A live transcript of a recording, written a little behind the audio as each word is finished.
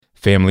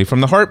Family from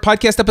the Heart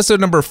podcast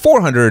episode number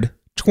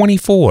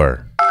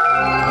 424.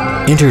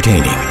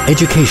 Entertaining,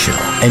 educational,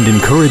 and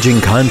encouraging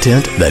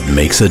content that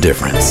makes a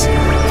difference.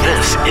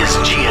 This is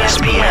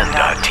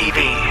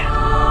GSPN.TV.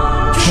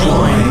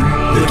 Join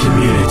the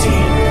community.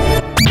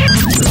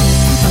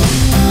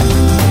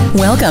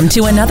 Welcome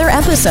to another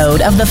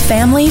episode of The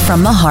Family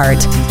from the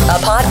Heart, a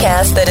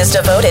podcast that is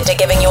devoted to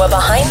giving you a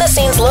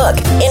behind-the-scenes look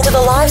into the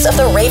lives of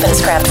the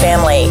Ravenscraft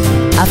family,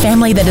 a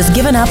family that has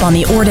given up on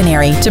the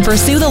ordinary to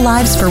pursue the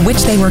lives for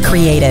which they were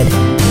created.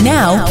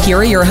 Now, here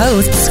are your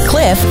hosts,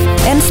 Cliff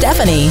and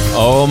Stephanie.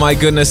 Oh my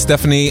goodness,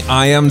 Stephanie,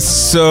 I am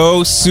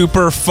so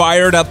super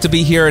fired up to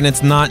be here, and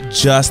it's not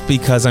just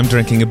because I'm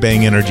drinking a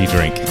Bang energy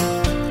drink.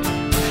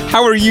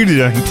 How are you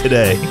doing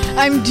today?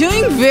 I'm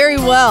doing very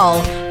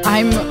well.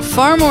 I'm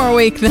far more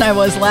awake than I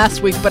was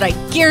last week, but I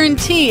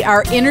guarantee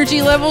our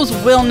energy levels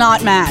will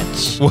not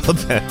match. Well,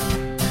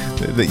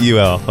 you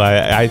will.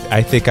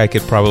 I think I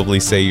could probably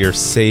say you're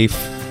safe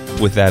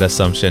with that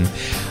assumption.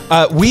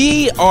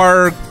 We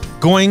are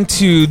going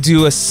to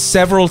do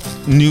several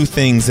new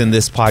things in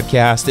this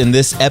podcast, in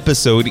this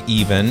episode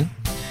even.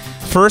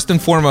 First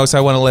and foremost,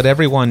 I want to let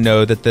everyone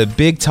know that the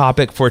big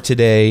topic for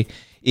today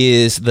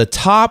is the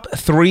top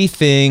 3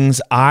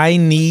 things I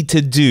need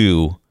to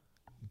do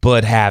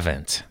but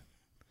haven't.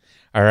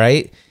 All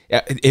right?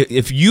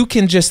 If you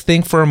can just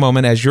think for a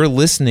moment as you're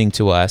listening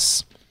to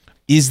us,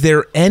 is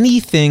there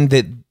anything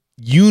that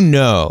you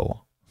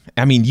know,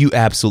 I mean, you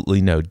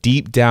absolutely know,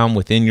 deep down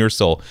within your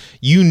soul,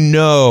 you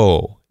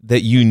know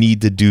that you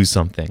need to do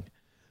something,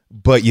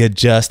 but you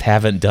just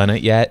haven't done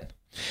it yet?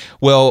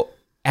 Well,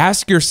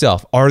 ask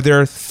yourself, are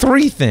there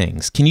 3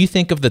 things? Can you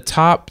think of the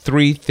top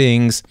 3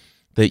 things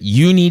that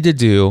you need to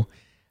do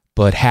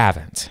but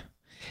haven't?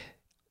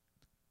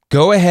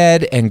 Go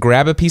ahead and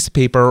grab a piece of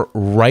paper,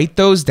 write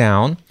those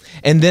down,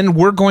 and then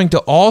we're going to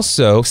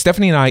also,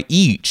 Stephanie and I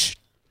each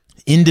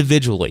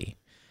individually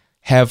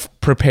have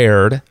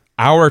prepared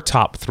our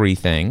top 3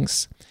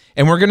 things,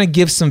 and we're going to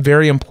give some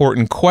very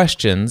important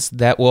questions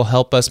that will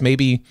help us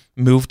maybe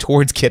move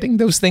towards getting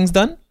those things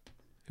done.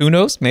 Who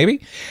knows?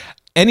 Maybe.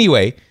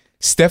 Anyway,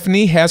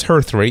 Stephanie has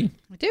her 3.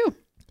 I do.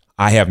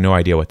 I have no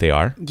idea what they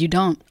are. You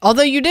don't.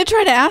 Although you did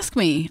try to ask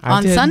me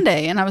on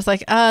Sunday, and I was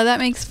like, that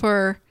makes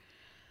for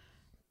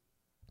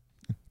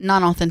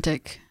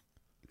non-authentic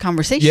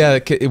conversation.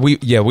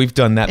 Yeah, we've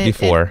done that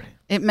before.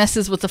 It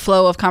messes with the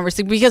flow of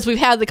conversation because we've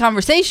had the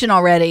conversation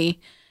already.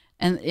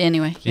 And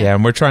anyway. Yeah,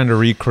 and we're trying to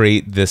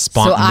recreate the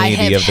spontaneity.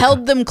 So I have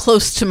held them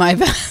close to my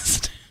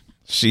vest.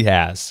 She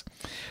has.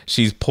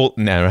 She's pulled.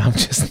 No, I'm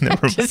just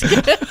never. Just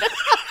kidding.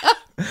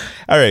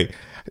 All right,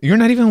 you're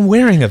not even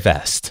wearing a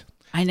vest.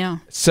 I know.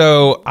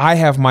 So I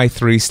have my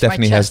 3.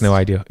 Stephanie has no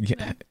idea.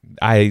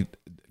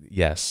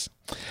 Yes.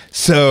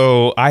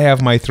 So I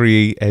have my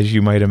 3. As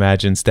you might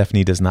imagine,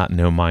 Stephanie does not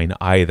know mine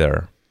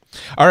either.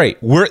 All right,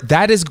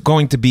 that is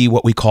going to be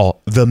what we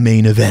call the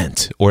main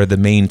event or the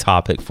main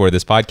topic for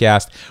this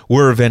podcast.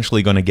 We're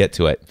eventually going to get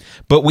to it,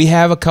 but we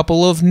have a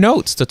couple of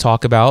notes to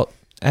talk about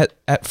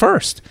at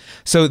first.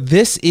 So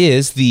this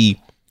is the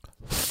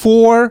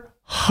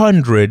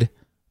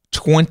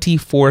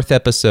 424th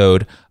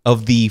episode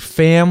of the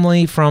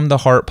Family from the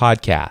Heart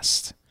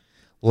podcast.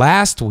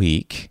 Last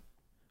week,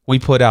 we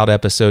put out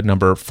episode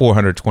number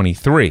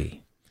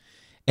 423,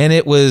 and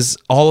it was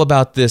all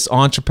about this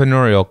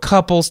entrepreneurial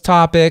couples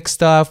topic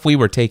stuff. We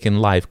were taking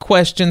live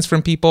questions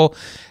from people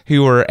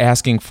who were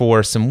asking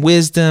for some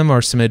wisdom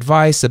or some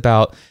advice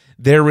about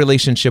their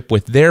relationship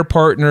with their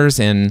partners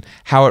and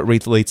how it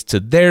relates to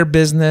their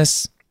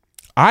business.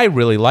 I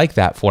really like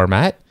that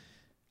format.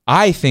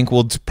 I think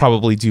we'll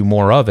probably do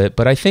more of it,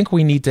 but I think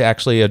we need to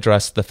actually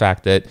address the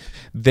fact that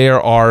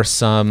there are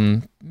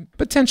some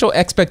potential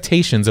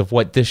expectations of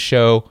what this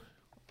show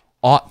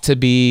ought to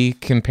be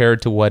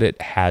compared to what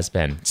it has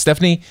been.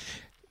 Stephanie,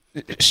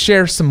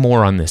 share some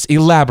more on this.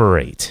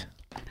 Elaborate.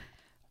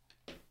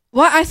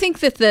 Well, I think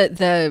that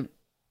the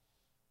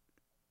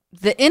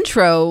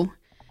intro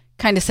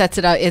kind of sets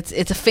it out. It's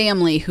a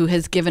family who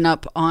has given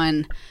up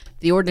on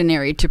the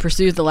ordinary to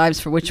pursue the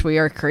lives for which we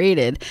are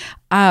created.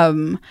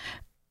 And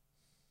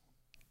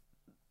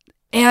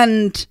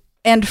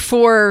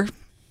for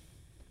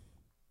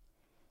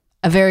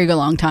a very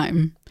long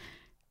time,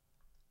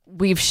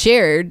 we've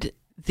shared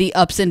the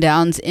ups and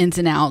downs, ins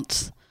and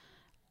outs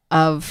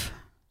of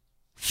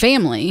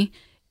family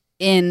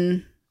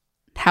in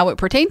how it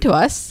pertained to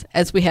us,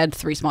 as we had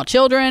 3 small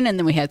children and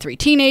then we had 3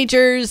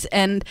 teenagers,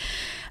 and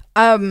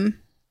our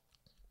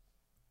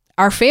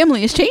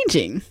family is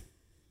changing.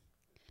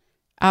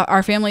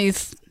 Our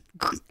family's,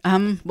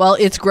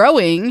 it's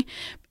growing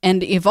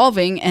and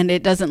evolving, and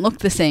it doesn't look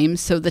the same,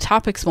 so the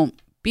topics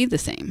won't be the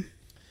same.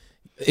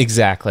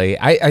 Exactly.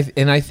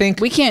 I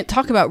think we can't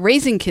talk about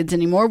raising kids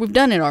anymore. We've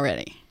done it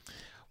already.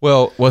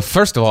 Well,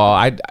 first of all,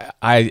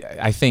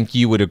 I think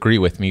you would agree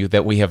with me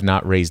that we have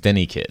not raised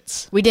any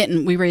kids. We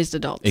didn't. We raised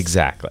adults.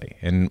 Exactly.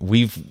 And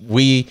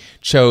we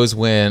chose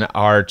when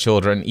our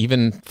children,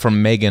 even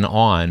from Megan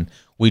on,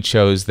 we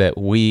chose that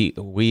we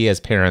as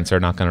parents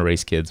are not going to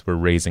raise kids. We're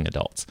raising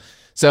adults.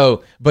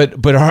 So,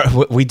 but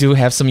we do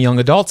have some young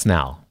adults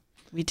now,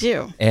 We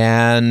do.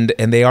 and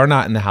they are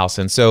not in the house,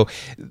 and so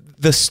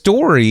the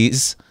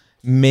stories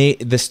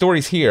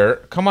here.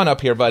 Come on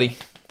up here, buddy.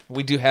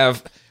 We do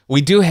have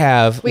Leo.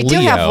 have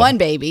one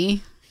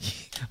baby.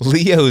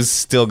 Leo's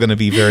still going to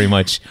be very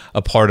much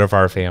a part of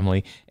our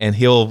family, and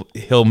he'll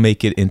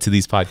make it into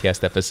these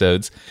podcast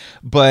episodes.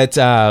 But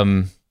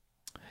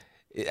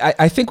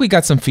I think we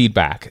got some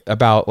feedback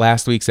about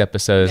last week's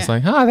episode. It's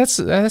like,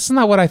 that's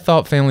not what I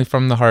thought Family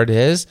from the Heart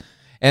is.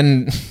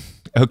 And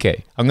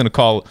okay, I'm going to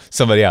call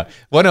somebody out.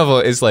 One of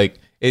them is like,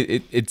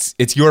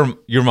 it's your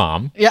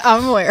mom. Yeah,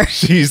 I'm aware.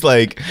 She's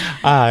like,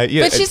 But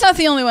she's not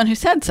the only one who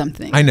said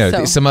something. I know.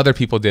 so. Some other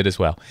people did as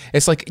well.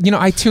 It's like,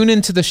 I tune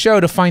into the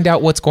show to find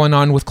out what's going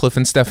on with Cliff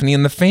and Stephanie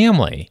and the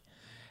family.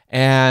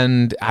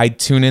 And I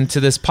tune into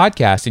this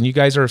podcast, and you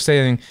guys are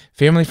saying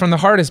Family from the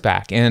Heart is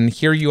back. And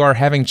here you are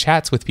having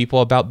chats with people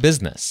about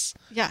business.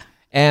 Yeah.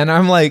 And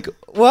I'm like,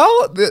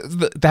 well,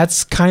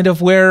 that's kind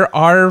of where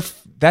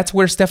that's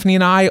where Stephanie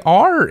and I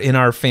are in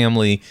our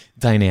family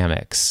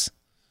dynamics.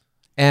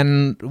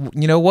 And,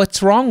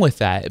 what's wrong with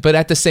that? But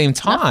at the same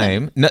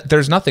time,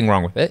 there's nothing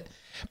wrong with it.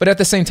 But at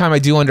the same time, I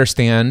do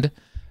understand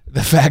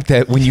the fact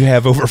that when you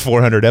have over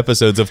 400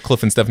 episodes of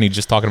Cliff and Stephanie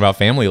just talking about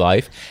family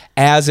life,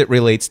 as it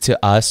relates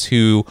to us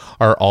who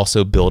are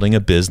also building a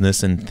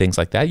business and things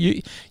like that,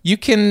 you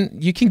can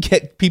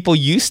get people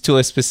used to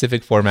a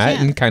specific format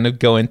and kind of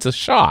go into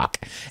shock.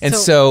 And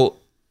so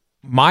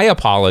my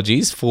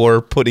apologies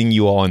for putting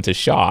you all into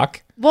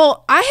shock.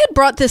 Well, I had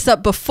brought this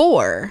up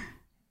before.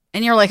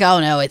 And you're like, oh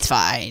no, it's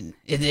fine.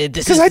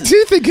 Because I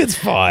do think it's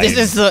fine.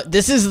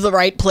 This is the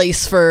right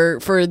place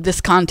for this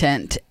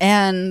content,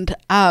 and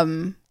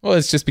well,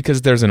 it's just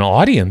because there's an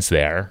audience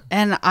there,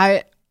 and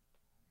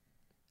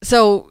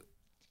so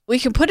we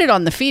can put it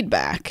on the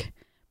feedback.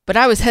 But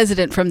I was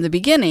hesitant from the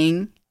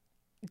beginning.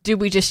 Do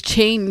we just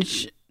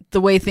change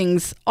the way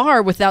things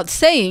are without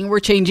saying we're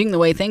changing the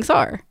way things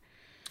are?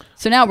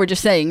 So now we're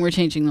just saying we're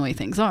changing the way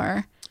things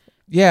are.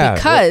 Yeah,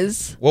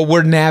 because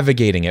we're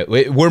navigating it.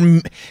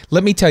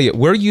 Let me tell you,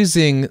 we're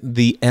using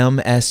the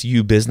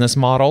MSU business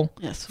model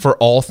for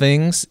all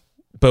things,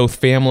 both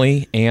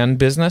family and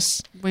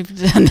business. We've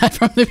done that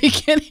from the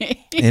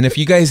beginning. And if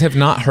you guys have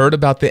not heard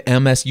about the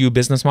MSU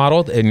business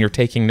model and you're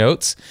taking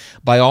notes,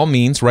 by all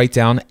means, write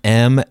down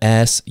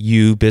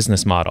MSU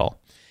business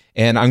model.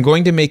 And I'm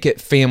going to make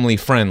it family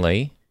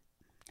friendly.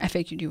 I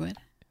figured you would.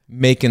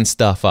 Making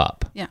stuff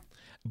up. Yeah.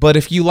 But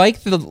if you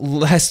like the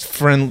less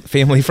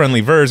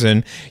family-friendly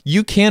version,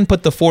 you can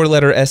put the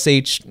 4-letter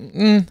SH,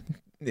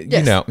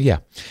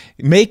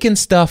 making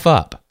stuff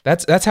up.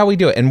 That's how we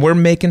do it. And we're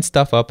making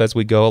stuff up as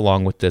we go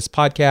along with this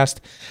podcast.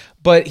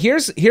 But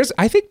here's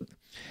I think,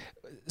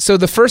 so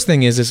the first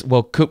thing is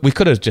we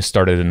could have just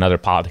started another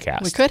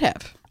podcast. We could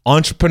have.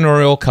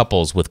 Entrepreneurial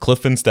Couples with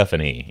Cliff and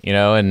Stephanie,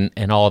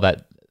 and all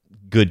that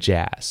good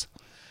jazz.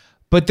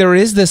 But there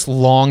is this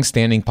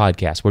long-standing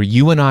podcast where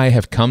you and I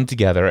have come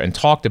together and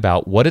talked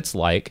about what it's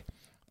like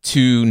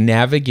to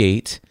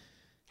navigate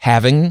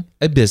having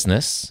a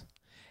business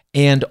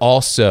and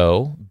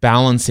also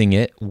balancing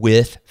it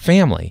with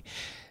family.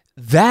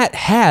 That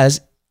has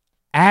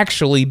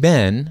actually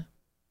been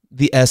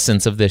the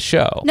essence of this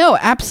show. No,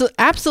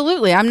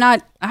 absolutely.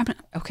 I'm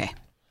okay.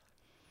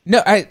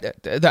 No,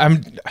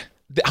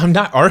 I'm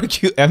not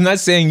arguing. I'm not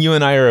saying you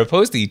and I are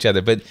opposed to each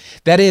other, but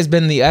that has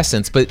been the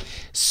essence. But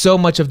so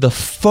much of the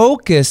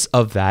focus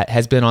of that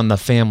has been on the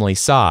family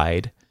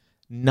side,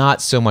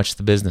 not so much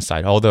the business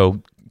side.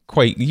 Although,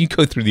 you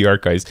go through the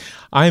archives,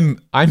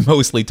 I'm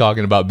mostly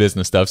talking about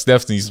business stuff.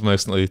 Stephanie's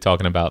mostly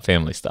talking about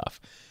family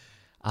stuff.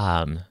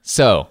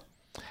 So,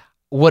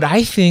 what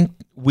I think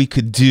we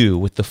could do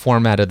with the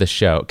format of the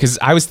show, because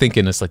I was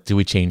thinking, it's like, do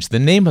we change the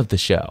name of the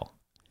show?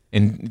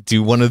 And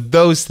do one of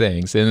those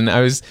things. And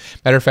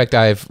matter of fact,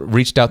 I've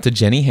reached out to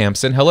Jenny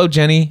Hampson. Hello,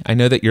 Jenny. I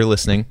know that you're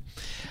listening.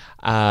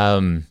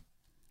 I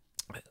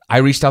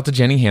reached out to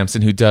Jenny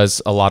Hampson, who does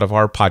a lot of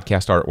our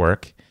podcast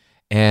artwork,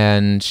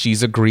 and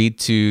she's agreed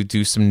to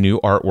do some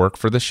new artwork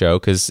for the show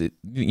because,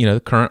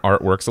 the current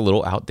artwork's a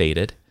little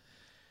outdated.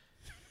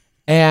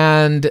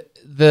 And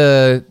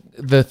the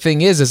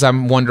thing is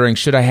I'm wondering,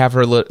 should I have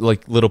her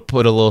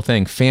put a little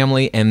thing,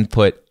 family and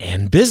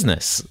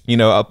business,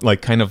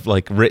 kind of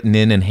written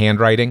in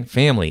handwriting,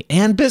 family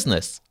and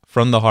business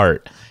from the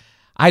heart.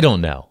 I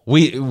don't know.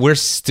 We're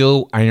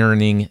still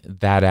ironing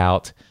that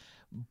out.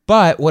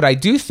 But what I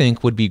do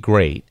think would be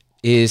great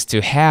is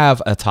to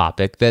have a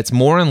topic that's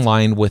more in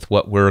line with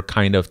what we're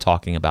kind of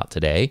talking about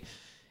today.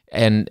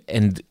 And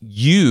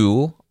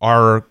you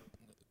are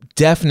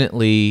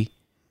definitely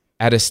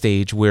at a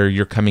stage where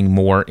you're coming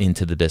more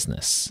into the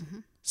business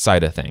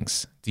side of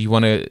things. Do you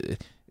want to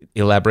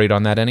elaborate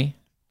on that any?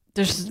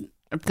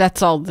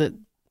 That's all that.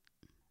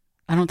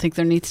 I don't think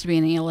there needs to be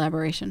any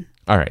elaboration.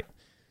 All right.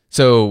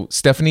 So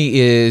Stephanie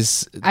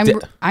is.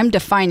 I'm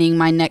defining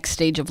my next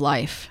stage of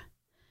life,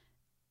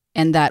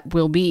 and that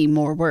will be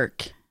more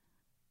work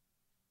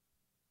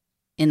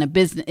in the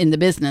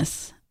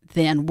business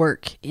than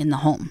work in the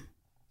home.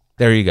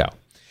 There you go.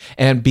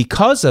 And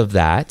because of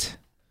that,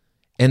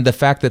 And the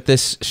fact that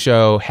this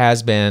show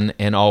has been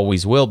and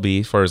always will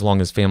be for as long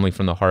as Family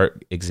from the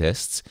Heart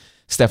exists,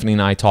 Stephanie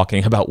and I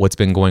talking about what's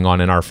been going on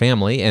in our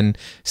family, and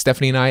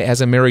Stephanie and I as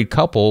a married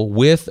couple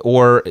with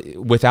or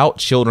without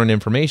children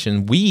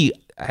information, we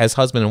as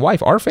husband and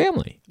wife are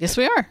family. Yes,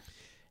 we are.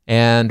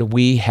 And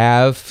we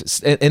have,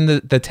 in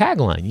the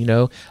tagline, you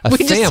know, we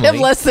just have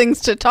less things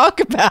to talk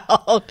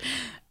about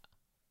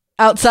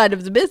outside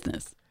of the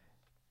business.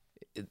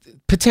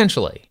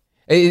 Potentially.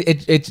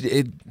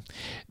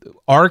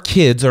 Our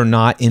kids are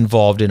not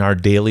involved in our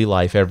daily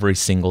life every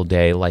single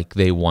day like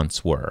they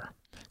once were.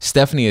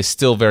 Stephanie is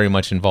still very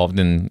much involved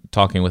in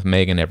talking with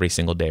Megan every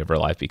single day of her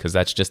life because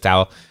that's just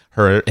how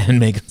her and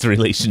Megan's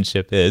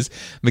relationship is.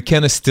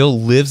 McKenna still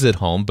lives at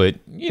home, but,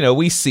 you know,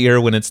 we see her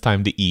when it's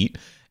time to eat.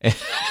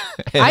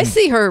 I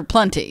see her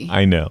plenty.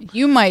 I know.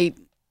 You might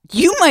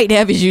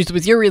have issues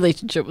with your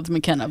relationship with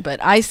McKenna,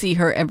 but I see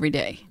her every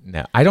day.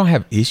 No, I don't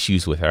have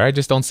issues with her. I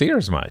just don't see her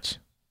as much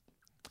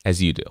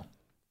as you do.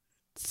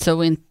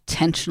 So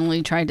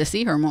intentionally tried to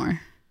see her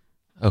more.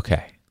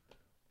 Okay.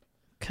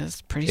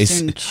 Because pretty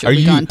soon she'll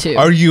be gone too.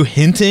 Are you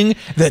hinting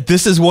that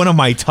this is one of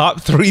my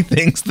top 3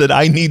 things that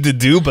I need to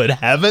do but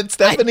haven't,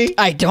 Stephanie?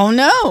 I don't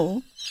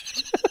know.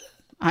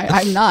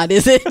 I'm not,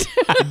 is it?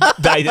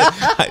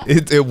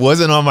 It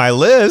wasn't on my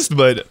list,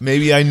 but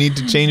maybe I need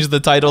to change the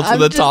title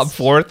to top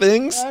 4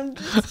 things. I'm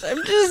just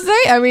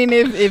saying. I mean,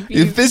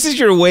 if this is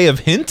your way of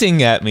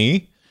hinting at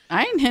me.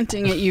 I ain't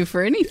hinting at you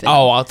for anything.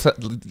 Oh,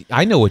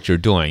 I know what you're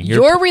doing.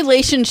 Your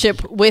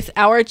relationship with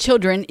our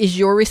children is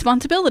your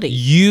responsibility.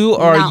 You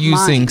are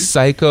using mine.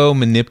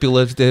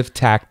 Psycho-manipulative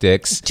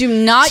tactics. Do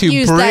not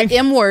use that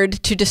M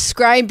word to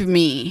describe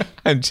me.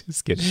 I'm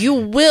just kidding. You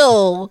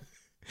will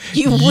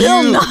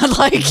not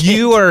like it.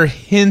 You are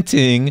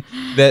hinting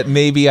that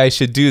maybe I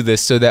should do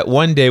this so that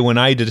one day when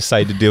I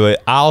decide to do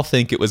it, I'll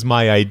think it was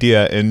my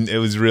idea and it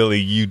was really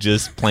you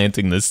just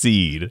planting the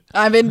seed.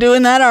 I've been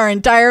doing that our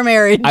entire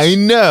marriage. I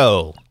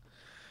know.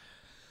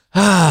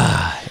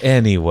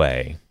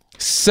 Anyway,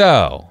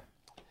 so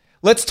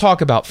let's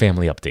talk about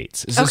family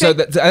updates. So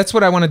that's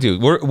what I want to do.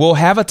 We'll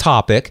have a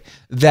topic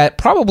that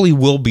probably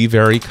will be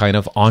very kind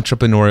of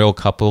entrepreneurial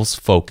couples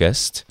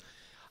focused.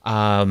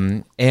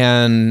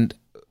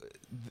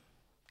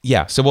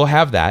 Yeah, so we'll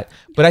have that.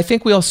 But I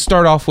think we'll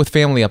start off with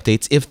family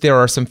updates if there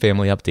are some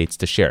family updates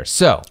to share.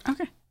 So,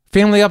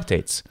 family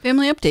updates.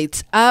 Family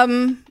updates.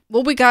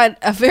 Well, we got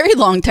a very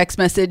long text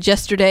message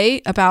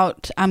yesterday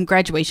about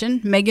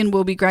graduation. Megan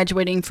will be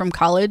graduating from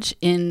college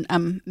in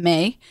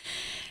May.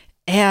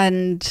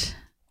 And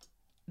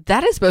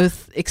that is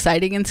both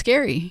exciting and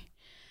scary.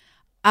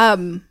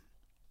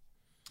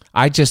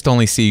 I just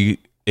only see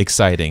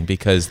exciting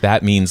because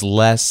that means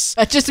less.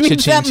 That just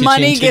means that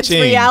money gets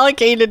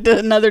reallocated to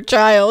another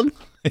child.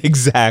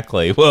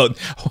 Exactly. Well,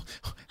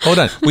 hold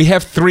on. We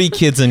have 3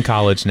 kids in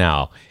college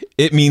now.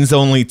 It means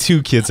only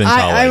 2 kids in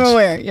college. I'm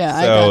aware. Yeah.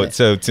 I got it.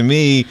 So to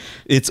me,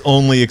 it's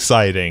only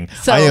exciting.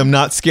 I am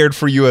not scared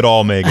for you at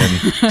all, Megan.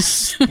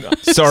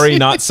 Sorry,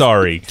 not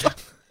sorry.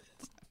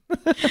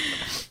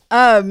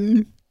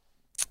 So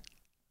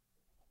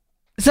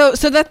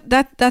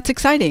that's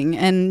exciting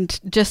and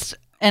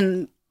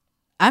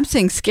I'm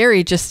saying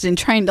scary just in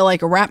trying to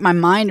like wrap my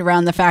mind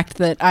around the fact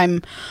that I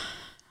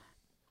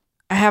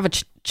have a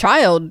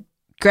child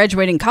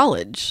graduating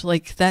college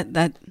like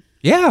that.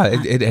 Yeah,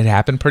 it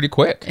happened pretty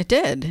quick. It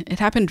did. It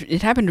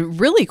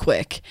happened really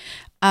quick.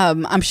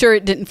 I'm sure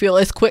it didn't feel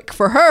as quick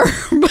for her,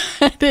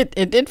 but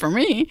it did for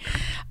me.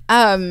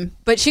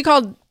 But she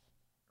called,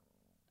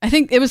 I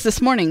think it was this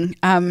morning.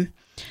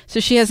 So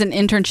she has an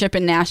internship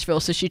in Nashville.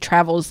 So she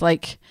travels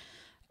like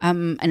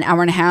an hour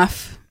and a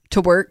half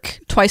to work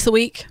twice a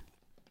week.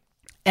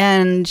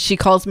 And she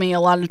calls me a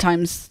lot of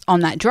times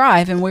on that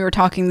drive. And we were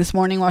talking this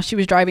morning while she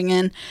was driving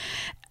in.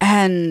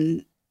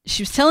 And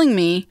she was telling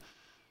me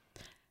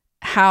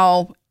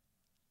how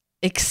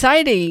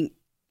excited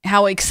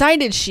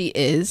she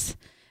is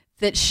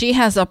that she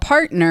has a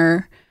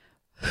partner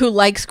who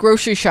likes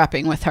grocery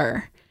shopping with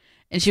her.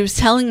 And she was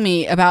telling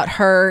me about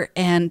her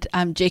and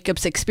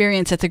Jacob's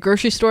experience at the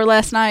grocery store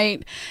last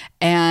night,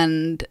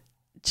 and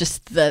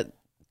just that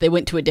they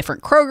went to a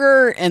different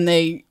Kroger and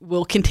they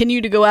will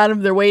continue to go out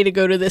of their way to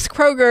go to this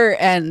Kroger,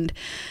 and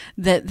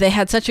that they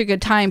had such a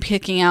good time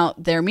picking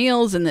out their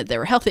meals and that they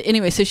were healthy.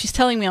 Anyway, so she's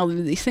telling me all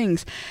of these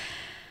things.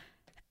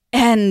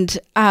 And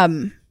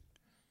I'm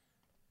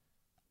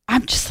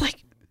just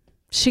like,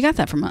 she got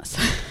that from us.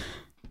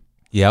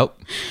 Yep.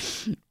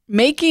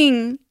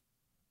 Making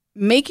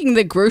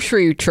the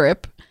grocery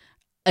trip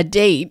a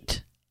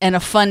date and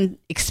a fun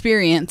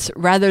experience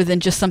rather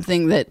than just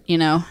something that,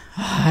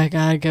 I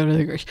gotta go to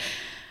the grocery.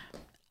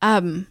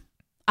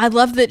 I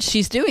love that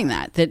she's doing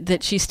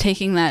that she's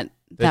taking that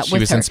she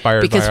with was her,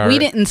 inspired because by we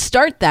didn't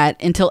start that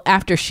until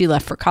after she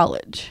left for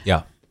college.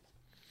 Yeah.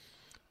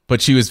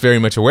 But she was very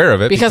much aware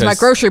of it. Because my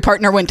grocery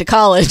partner went to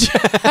college.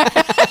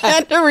 I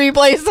had to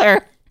replace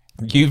her.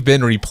 You've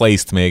been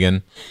replaced,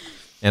 Megan.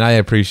 And I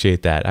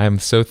appreciate that. I'm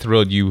so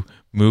thrilled you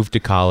move to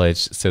college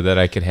so that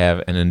I could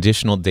have an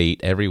additional date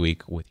every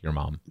week with your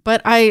mom.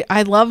 But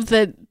I love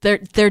that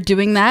they're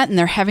doing that and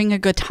they're having a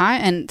good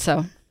time, and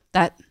so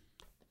that.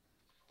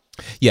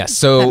 Yes.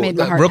 So That made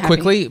my heart real happy.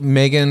 quickly,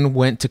 Megan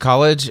went to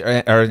college,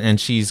 and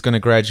she's going to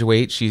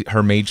graduate.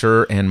 Her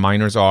major and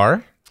minors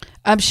are.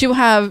 She will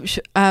have.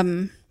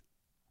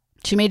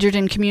 She majored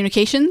in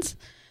communications.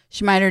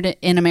 She minored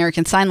in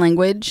American Sign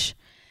Language,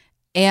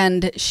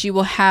 and she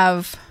will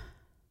have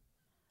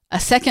a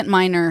second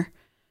minor,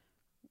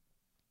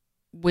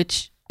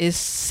 which is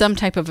some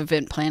type of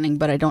event planning,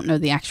 but I don't know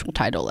the actual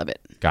title of it.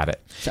 Got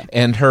it. So.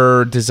 And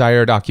her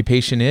desired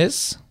occupation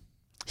is?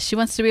 She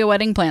wants to be a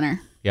wedding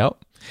planner. Yep.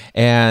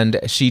 And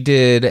she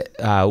did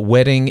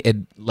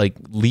wedding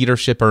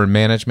leadership or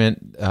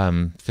management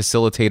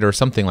facilitator or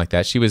something like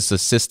that. She was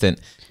assistant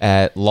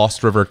at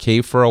Lost River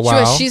Cave for a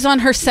while. She's on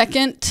her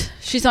second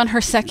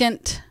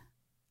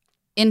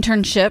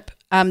internship.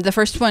 The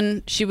first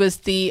one, she was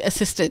the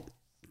assistant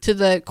to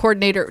the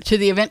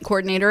event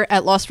coordinator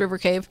at Lost River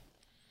Cave,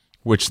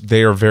 which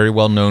they are very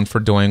well known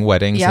for doing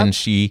weddings. Yep. And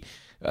she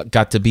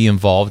got to be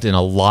involved in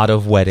a lot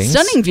of weddings.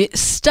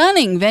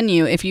 Stunning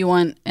venue if you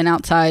want an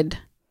outside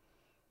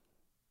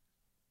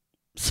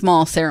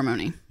small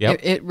ceremony. Yep.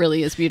 It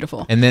really is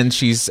beautiful. And then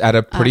she's at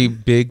a pretty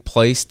big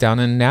place down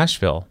in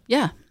Nashville.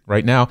 Yeah.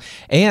 Right now.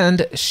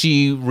 And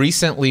she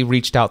recently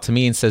reached out to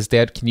me and says,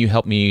 Dad, can you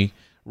help me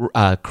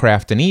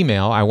craft an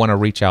email? I want to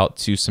reach out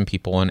to some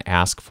people and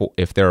ask for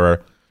if there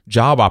are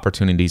job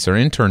opportunities or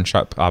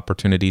internship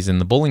opportunities in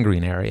the Bowling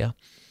Green area.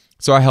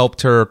 So I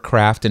helped her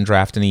craft and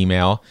draft an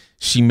email.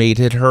 She made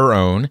it her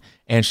own,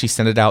 and she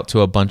sent it out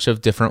to a bunch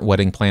of different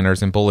wedding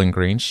planners in Bowling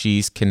Green.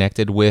 She's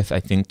connected with, I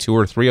think, 2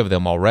 or 3 of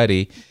them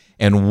already,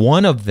 and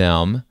one of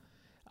them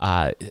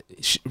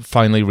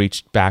finally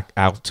reached back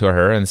out to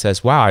her and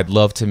says, wow, I'd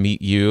love to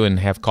meet you and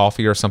have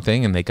coffee or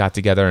something. And they got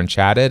together and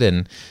chatted,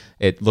 and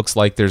it looks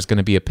like there's going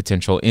to be a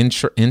potential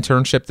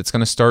internship that's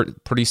going to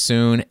start pretty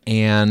soon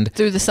and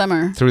Through the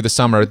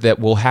summer that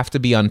will have to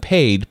be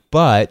unpaid,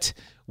 but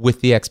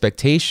with the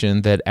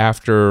expectation that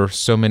after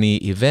so many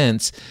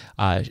events,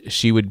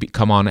 she would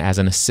come on as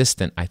an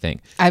assistant, I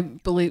think. I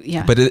believe,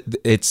 yeah. But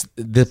it's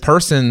the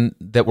person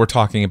that we're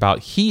talking about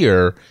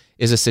here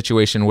is a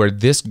situation where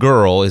this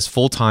girl is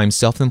full-time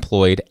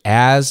self-employed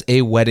as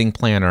a wedding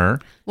planner.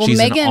 Well, She's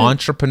Megan- an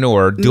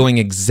entrepreneur doing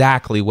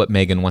exactly what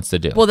Megan wants to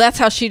do. Well, that's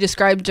how she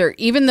described her.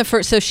 Even the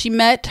first, so she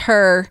met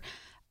her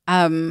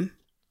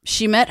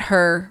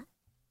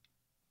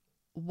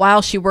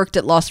while she worked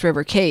at Lost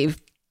River Cave,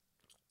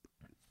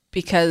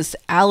 because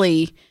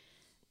Allie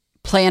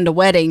planned a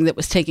wedding that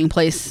was taking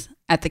place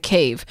at the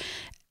cave.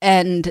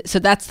 And so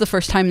that's the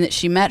first time that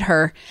she met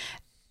her.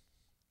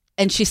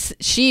 And she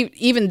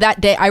even that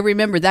day, I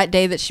remember that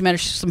day that she met her,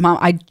 she said, Mom,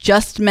 I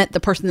just met the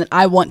person that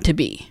I want to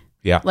be.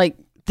 Yeah. Like,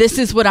 this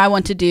is what I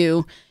want to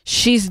do.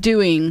 She's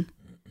doing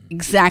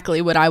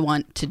exactly what I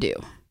want to do.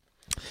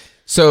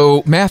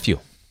 So Matthew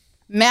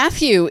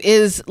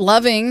is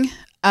loving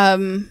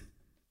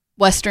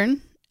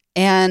Western,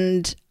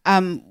 and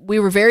we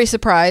were very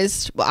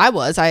surprised.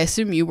 Well, I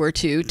assume you were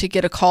too, to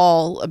get a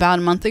call about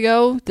a month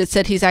ago that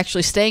said he's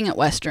actually staying at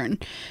Western,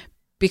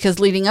 because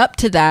leading up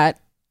to that,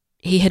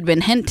 he had been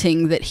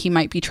hinting that he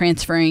might be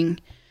transferring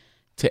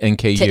to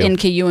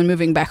NKU and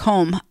moving back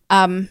home.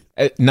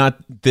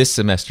 Not this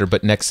semester,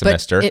 but next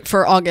semester.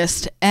 For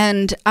August.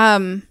 And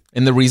and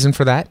the reason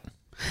for that?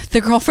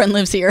 The girlfriend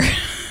lives here.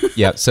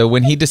 Yeah. So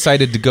when he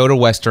decided to go to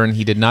Western,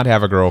 he did not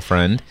have a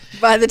girlfriend.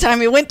 By the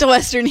time he went to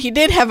Western, he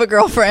did have a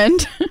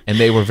girlfriend. And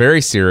they were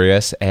very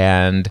serious.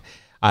 And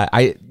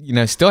I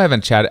still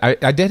haven't chatted.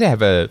 I did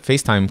have a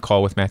FaceTime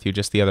call with Matthew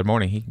just the other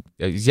morning.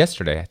 It was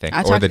yesterday, I think,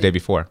 or the day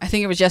before. I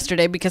think it was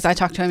yesterday, because I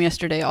talked to him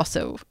yesterday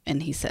also,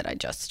 and he said I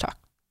just talked.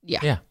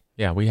 Yeah.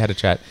 Yeah, we had a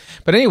chat.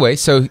 But anyway,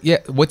 so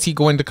what's he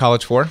going to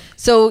college for?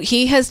 So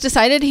he has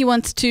decided he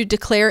wants to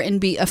declare and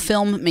be a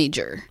film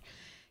major.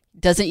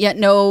 Doesn't yet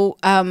know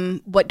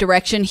what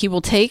direction he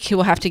will take. He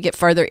will have to get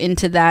farther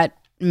into that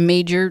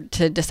major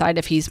to decide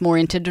if he's more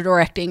into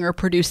directing or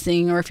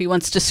producing, or if he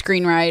wants to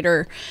screenwrite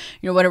or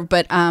whatever.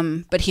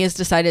 But he has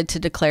decided to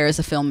declare as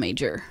a film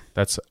major.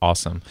 That's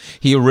awesome.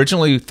 He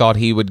originally thought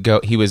he would go.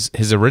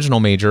 His original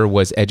major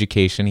was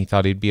education. He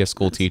thought he'd be a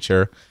school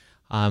teacher.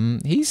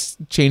 He's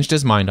changed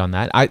his mind on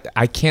that.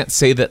 I can't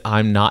say that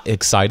I'm not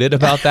excited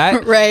about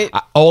that. Right.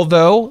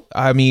 Although,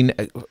 I mean,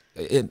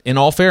 in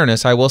all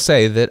fairness, I will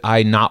say that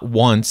I not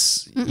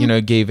once,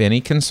 gave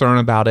any concern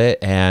about it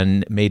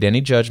and made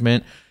any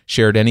judgment,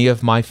 shared any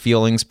of my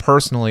feelings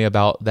personally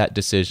about that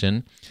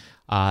decision.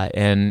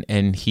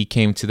 And he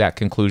came to that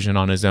conclusion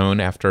on his own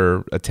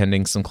after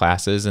attending some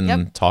classes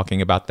and talking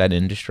about that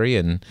industry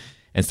and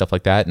stuff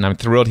like that. And I'm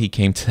thrilled he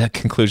came to that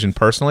conclusion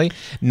personally.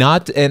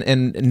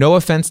 And no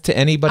offense to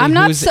anybody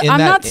who's in that. I'm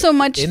not so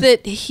much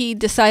that he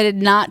decided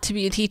not to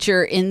be a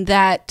teacher, in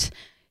that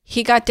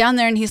he got down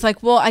there and he's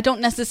like, well, I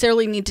don't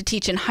necessarily need to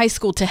teach in high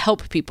school to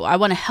help people. I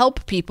want to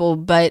help people,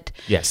 but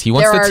yes, he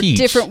wants to teach.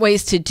 There are different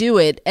ways to do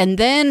it. And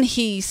then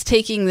he's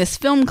taking this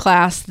film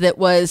class that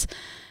was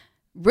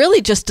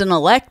really just an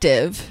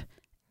elective,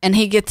 And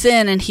he gets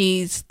in and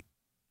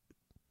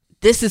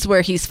this is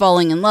where he's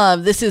falling in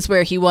love. This is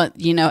where he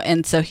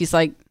and so he's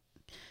like,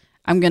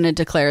 I'm going to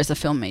declare as a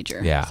film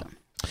major. Yeah. So.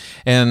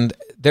 And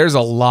there's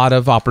a lot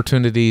of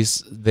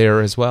opportunities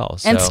there as well.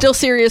 So. And still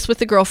serious with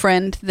the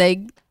girlfriend.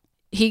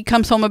 He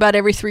comes home about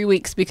every 3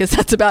 weeks because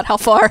that's about how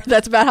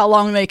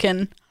long they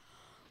can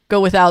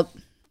go without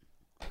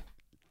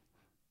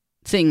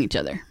seeing each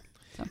other.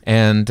 So.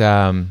 And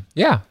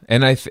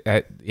I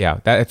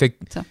think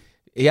so.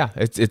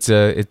 It's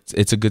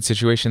a good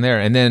situation there.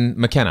 And then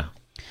McKenna.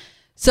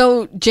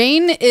 So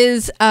Jane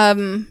is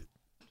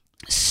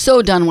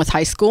so done with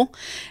high school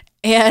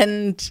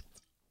and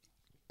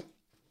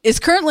is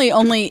currently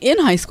only in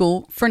high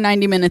school for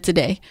 90 minutes a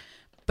day,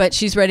 but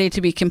she's ready to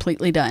be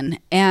completely done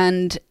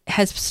and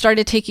has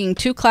started taking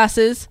 2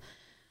 classes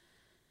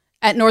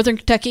at Northern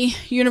Kentucky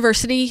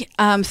University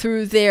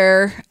through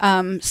their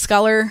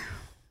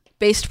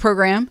scholar-based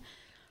program.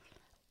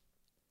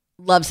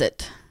 Loves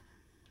it.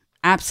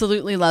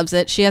 Absolutely loves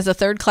it. She has a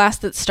 3rd class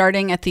that's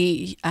starting at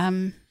the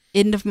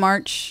end of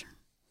March,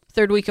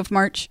 3rd week of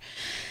March,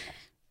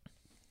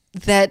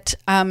 that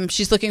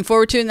she's looking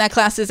forward to. And that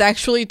class is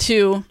actually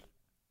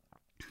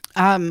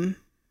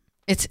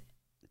it's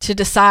to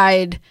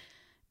decide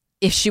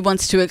if she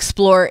wants to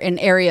explore an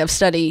area of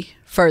study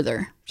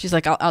further. She's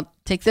like, I'll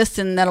take this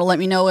and that'll let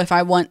me know if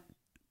I want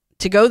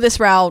to go this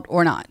route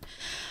or not.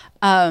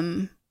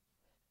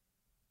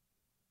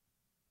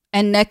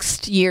 And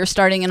next year,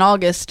 starting in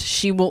August,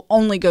 she will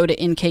only go to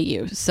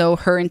NKU. So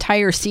her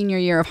entire senior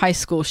year of high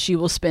school, she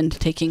will spend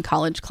taking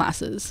college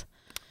classes.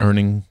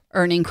 Earning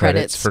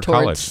credits for towards,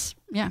 college.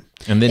 Yeah.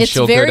 And then it's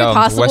she'll go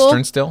down to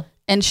Western still?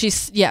 And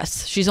she's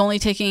only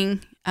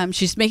taking,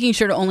 she's making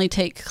sure to only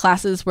take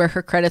classes where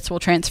her credits will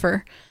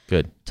transfer.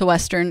 Good. To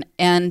Western.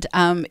 And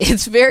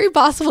it's very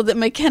possible that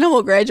McKenna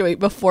will graduate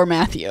before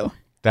Matthew.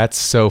 That's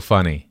so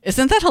funny.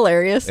 Isn't that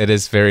hilarious? It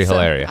is very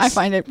hilarious. I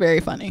find it very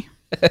funny.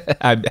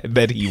 I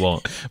bet he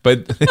won't, but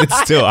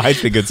it's still, I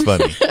think it's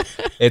funny.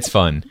 It's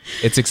fun.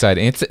 It's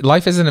exciting.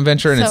 Life is an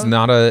adventure, and it's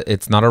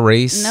not a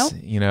race. Nope.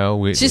 You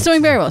know, she's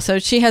doing very well. So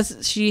she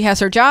has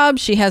her job.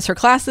 She has her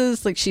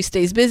classes. Like, she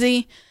stays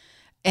busy,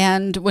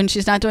 and when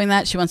she's not doing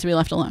that, she wants to be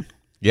left alone.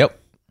 Yep.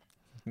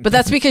 But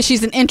that's because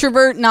she's an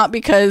introvert, not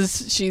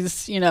because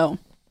she's a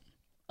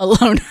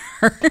loner.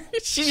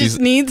 She just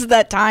needs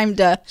that time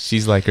to.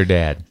 She's like her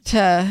dad.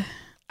 To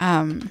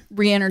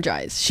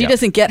re-energize. She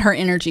doesn't get her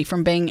energy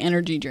from Bang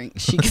energy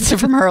drinks. She gets it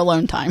from her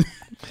alone time.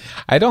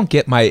 I don't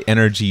get my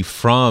energy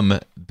from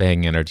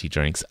Bang energy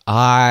drinks.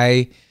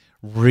 I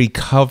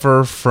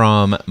recover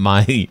from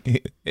my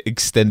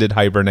extended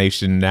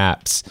hibernation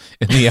naps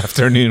in the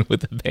afternoon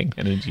with the Bang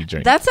energy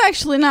drink. That's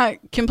actually not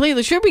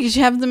completely true because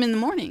you have them in the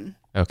morning.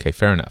 Okay,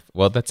 fair enough.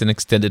 Well, that's an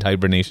extended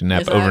hibernation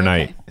nap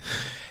overnight. Okay.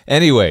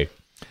 Anyway,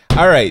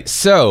 all right.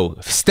 So,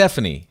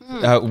 Stephanie,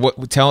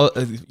 tell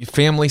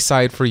family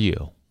side for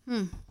you.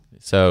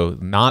 So,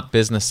 not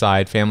business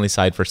side, family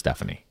side for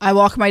Stephanie. I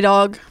walk my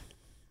dog.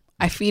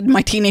 I feed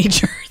my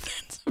teenager.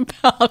 That's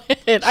about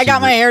it. I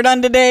got my hair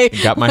done today.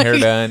 Got my hair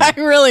done.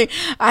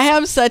 I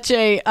have such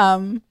a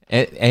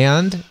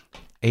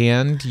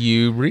and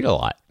you read a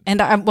lot.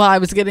 And I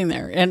was getting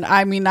there. And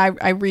I mean,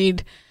 I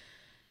read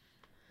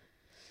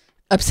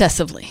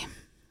obsessively.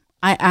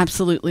 I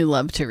absolutely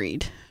love to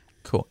read.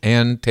 Cool.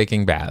 And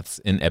taking baths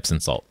in Epsom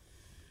salt.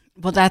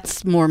 Well,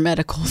 that's more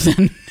medical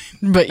than,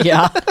 but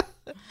yeah.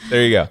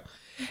 There you go.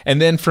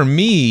 And then for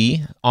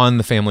me, on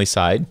the family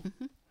side,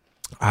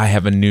 I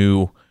have a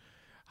new,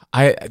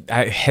 I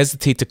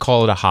hesitate to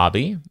call it a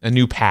hobby, a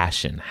new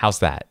passion. How's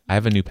that? I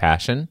have a new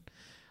passion.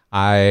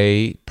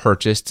 I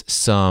purchased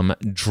some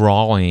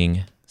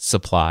drawing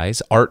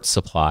supplies, art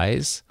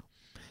supplies,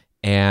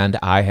 and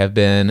I have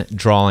been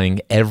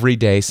drawing every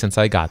day since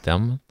I got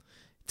them.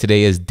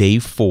 Today is day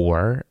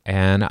 4,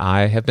 and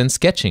I have been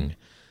sketching.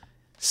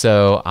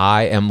 So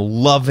I am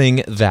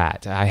loving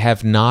that. I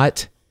have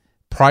not,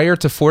 prior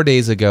to 4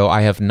 days ago,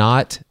 I have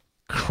not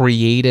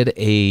created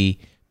a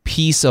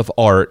piece of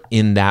art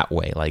in that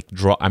way. Like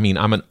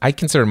I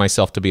consider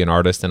myself to be an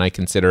artist, and I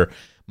consider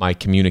my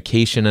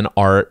communication an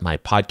art. My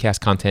podcast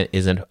content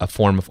isn't a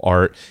form of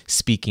art.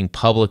 Speaking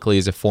publicly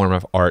is a form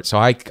of art. So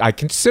I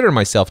consider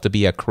myself to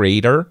be a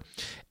creator,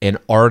 an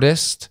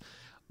artist.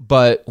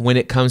 But when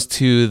it comes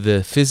to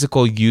the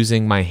physical,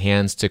 using my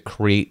hands to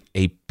create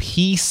a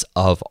piece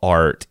of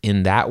art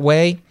in that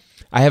way,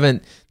 I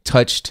haven't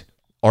touched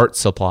art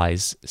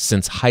supplies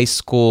since high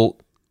school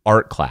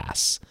art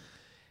class.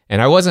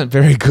 And I wasn't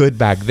very good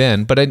back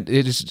then, but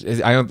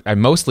I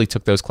mostly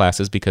took those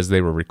classes because they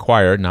were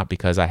required, not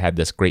because I had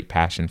this great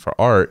passion for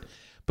art.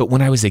 But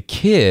when I was a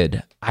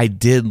kid, I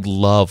did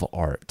love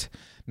art.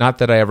 Not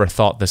that I ever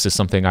thought this is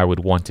something I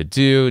would want to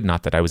do,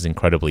 not that I was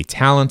incredibly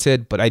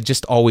talented, but I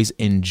just always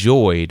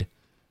enjoyed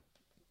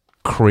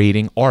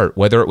creating art,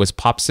 whether it was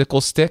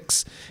popsicle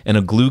sticks and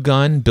a glue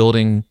gun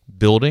building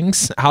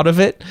buildings out of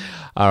it,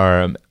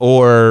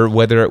 or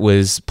whether it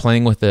was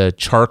playing with a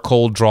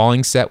charcoal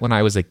drawing set when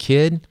I was a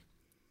kid.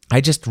 I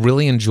just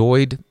really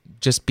enjoyed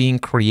just being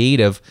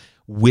creative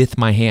with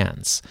my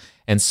hands.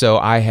 And so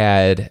I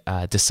had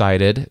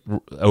decided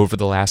over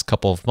the last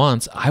couple of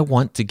months, I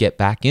want to get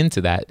back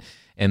into that.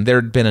 And there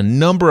had been a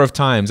number of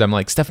times I'm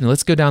like, Stephanie,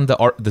 let's go down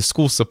the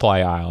school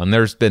supply aisle. And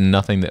there's been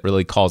nothing that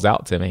really calls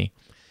out to me.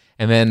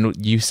 And then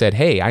you said,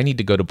 hey, I need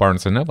to go to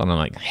Barnes & Noble. And I'm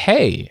like,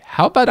 hey,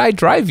 how about I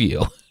drive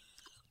you?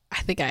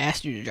 I think I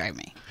asked you to drive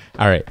me.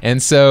 All right.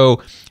 And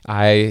so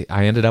I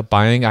ended up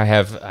buying, I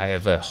have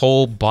a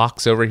whole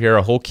box over here,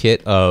 a whole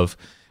kit of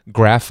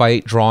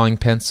graphite drawing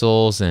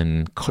pencils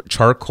and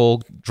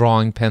charcoal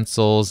drawing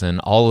pencils and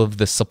all of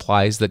the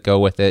supplies that go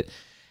with it.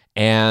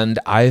 And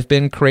I've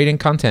been creating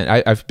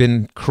content. I've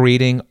been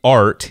creating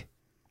art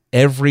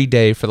every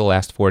day for the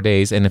last 4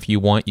 days. And if you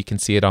want, you can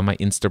see it on my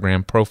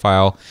Instagram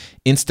profile,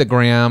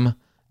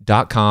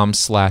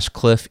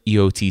 Instagram.com/Cliff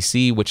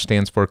EOTC, which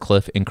stands for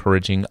Cliff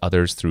Encouraging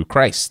Others Through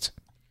Christ.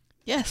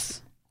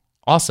 Yes.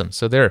 Awesome.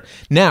 So there.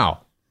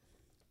 Now,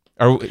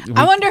 I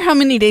wonder how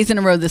many days in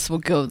a row this will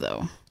go,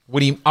 though.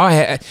 What do you?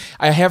 I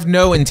have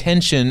no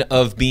intention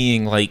of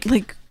being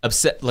like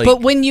upset. Like,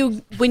 but when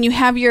you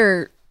have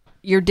your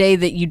day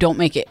that you don't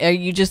make it, are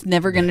you just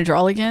never going to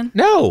draw again?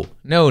 No,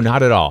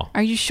 not at all.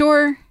 Are you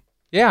sure?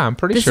 Yeah, I'm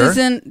pretty sure.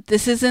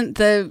 This isn't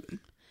the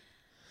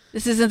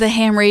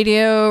ham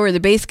radio or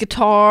the bass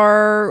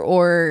guitar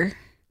or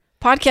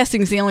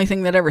podcasting is the only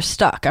thing that ever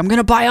stuck. I'm going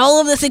to buy all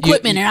of this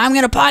equipment and I'm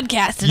going to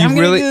podcast and I'm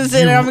going to do this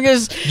and I'm going to.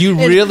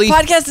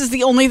 Podcast is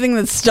the only thing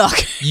that's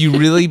stuck. You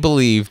really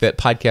believe that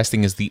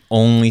podcasting is the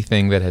only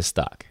thing that has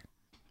stuck?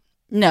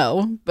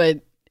 No,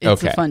 but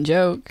it's a fun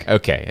joke.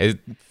 Okay,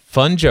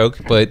 fun joke,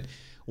 but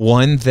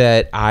one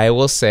that I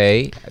will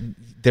say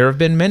there have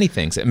been many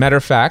things. As a matter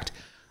of fact,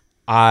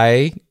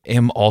 I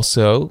am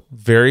also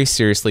very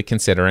seriously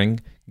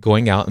considering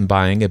going out and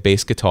buying a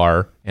bass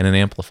guitar and an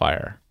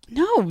amplifier.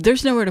 No,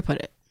 there's nowhere to put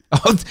it.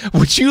 Oh,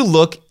 would you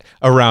look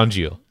around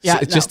you?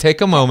 Yeah, just take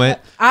a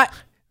moment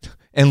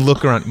and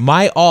look around.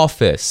 My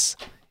office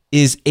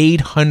is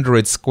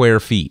 800 square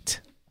feet.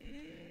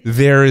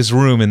 There is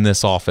room in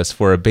this office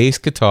for a bass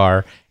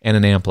guitar and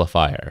an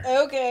amplifier.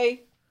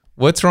 Okay.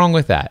 What's wrong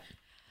with that?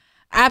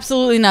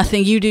 Absolutely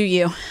nothing. You do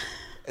you.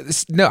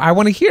 No, I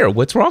want to hear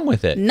what's wrong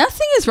with it.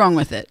 Nothing is wrong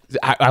with it.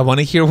 I want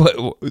to hear what.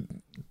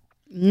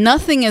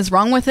 Nothing is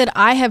wrong with it.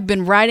 I have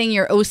been writing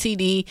your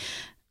OCD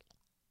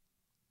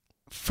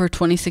for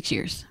 26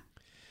 years.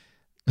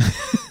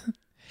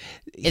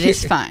 It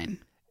is fine.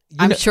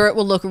 I'm sure it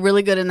will look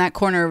really good in that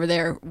corner over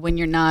there when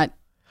you're not.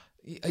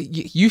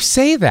 You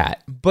say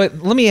that, but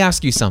let me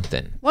ask you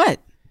something. What?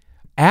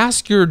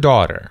 Ask your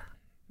daughter,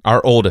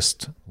 our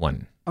oldest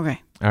one.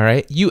 Okay. All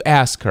right. You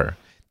ask her,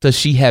 does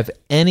she have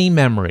any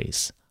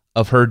memories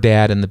of her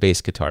dad and the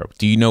bass guitar?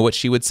 Do you know what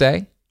she would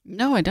say?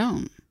 No, I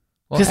don't.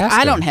 Well, because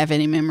I don't have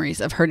any memories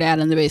of her dad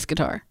and the bass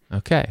guitar.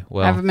 Okay.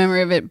 Well, I have a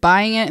memory of it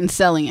buying it and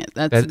selling it.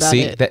 That's about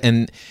it.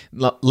 And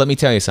let me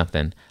tell you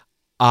something.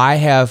 I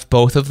have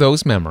both of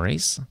those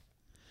memories,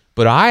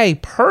 but I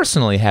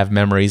personally have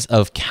memories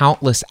of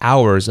countless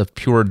hours of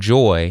pure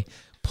joy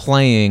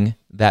playing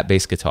that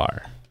bass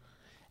guitar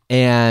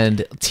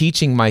and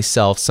teaching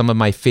myself some of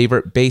my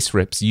favorite bass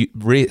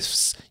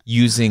riffs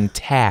using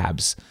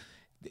tabs,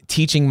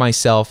 teaching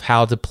myself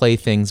how to play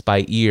things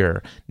by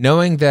ear,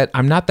 knowing that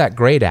I'm not that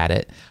great at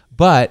it,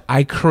 but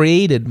I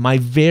created my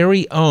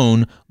very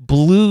own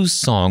blues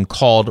song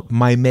called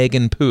My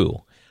Megan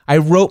Pooh. I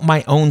wrote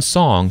my own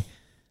song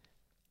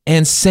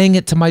and sang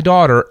it to my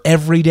daughter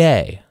every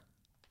day.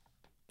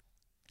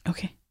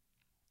 Okay.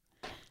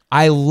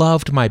 I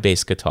loved my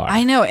bass guitar.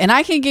 I know. And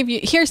I can give you,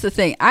 here's the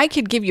thing. I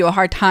could give you a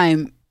hard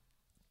time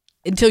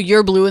until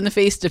you're blue in the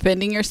face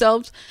defending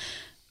yourselves.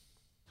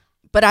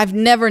 But I've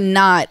never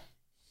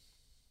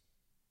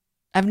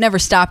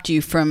stopped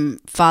you from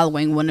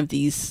following one of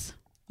these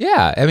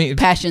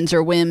passions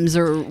or whims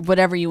or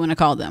whatever you want to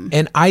call them.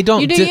 And I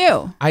don't. You do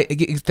you.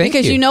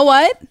 Because you know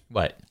what?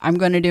 What? I'm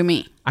going to do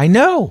me. I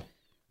know.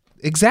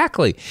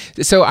 Exactly.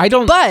 So I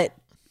don't. But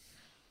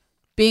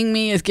being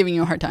me is giving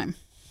you a hard time.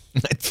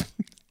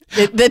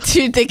 The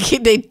two,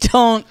 they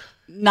don't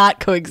not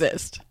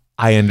coexist.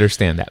 I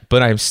understand that,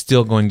 but I'm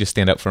still going to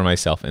stand up for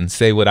myself and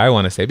say what I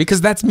want to say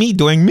because that's me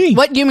doing me.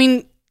 What, you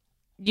mean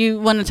you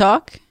want to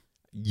talk?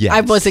 Yes.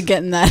 I wasn't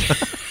getting that.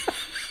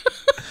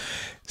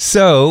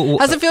 So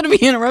how's it feel to be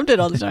interrupted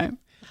all the time?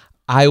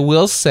 I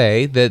will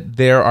say that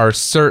there are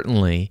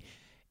certainly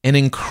an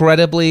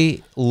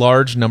incredibly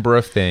large number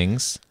of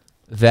things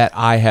that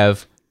I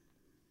have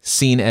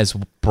seen as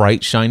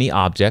bright, shiny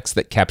objects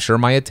that capture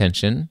my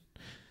attention.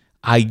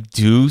 I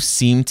do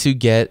seem to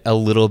get a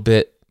little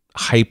bit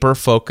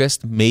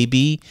hyper-focused,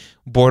 maybe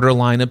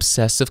borderline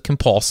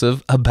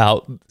obsessive-compulsive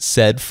about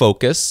said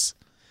focus.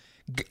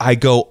 I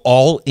go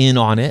all in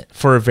on it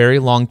for a very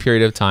long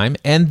period of time,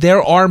 and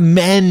there are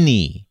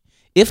many,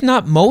 if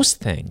not most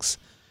things,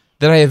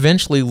 that I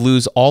eventually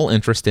lose all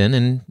interest in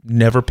and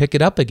never pick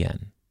it up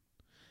again.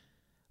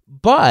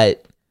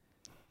 But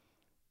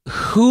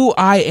who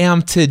I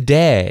am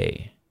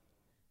today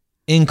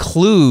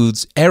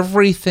includes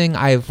everything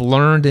I've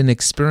learned and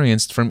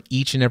experienced from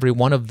each and every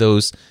one of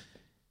those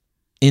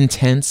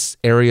intense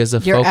areas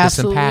of You're focus and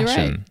absolutely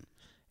passion. right.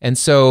 And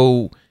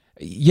so,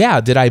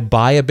 yeah, did I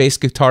buy a bass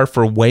guitar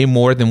for way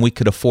more than we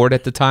could afford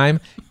at the time?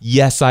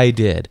 Yes, I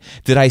did.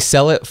 Did I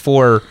sell it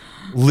for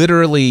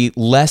literally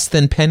less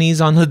than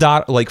pennies on the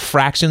dollar, like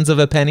fractions of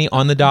a penny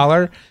on the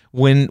dollar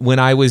when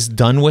I was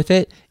done with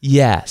it?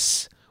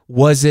 Yes.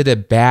 Was it a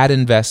bad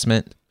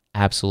investment?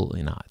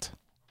 Absolutely not.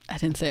 I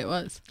didn't say it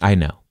was. I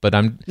know, but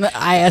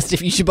I asked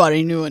if you should buy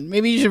a new one.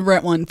 Maybe you should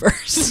rent one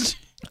first.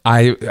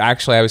 I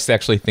was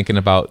actually thinking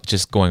about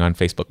just going on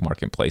Facebook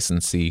Marketplace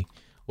and see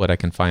what I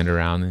can find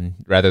around, and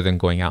rather than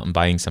going out and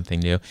buying something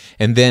new.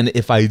 And then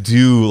if I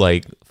do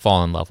like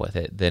fall in love with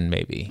it, then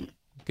maybe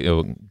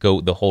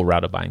go the whole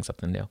route of buying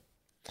something new.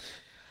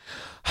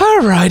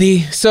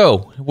 Alrighty.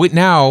 So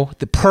now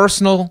the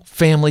personal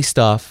family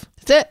stuff.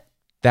 That's it.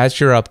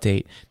 That's your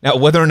update. Now,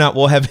 whether or not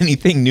we'll have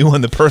anything new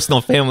on the personal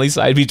family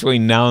side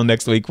between now and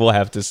next week, we'll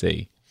have to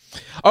see.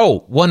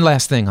 Oh, one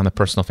last thing on the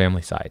personal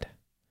family side.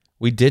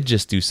 We did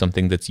just do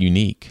something that's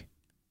unique.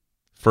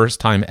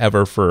 First time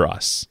ever for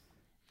us.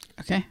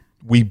 Okay.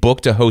 We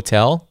booked a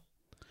hotel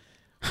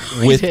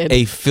with did.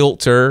 a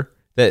filter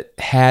that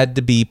had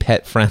to be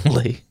pet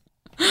friendly.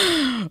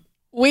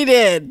 We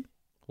did.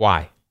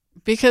 Why?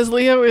 Because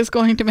Leo is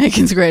going to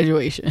Megan's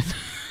graduation.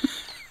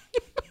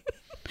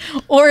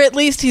 Or at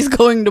least he's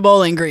going to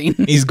Bowling Green.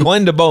 He's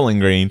going to Bowling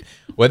Green.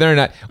 Whether or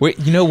not,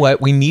 you know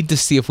what? We need to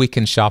see if we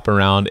can shop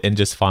around and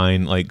just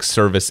find like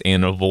service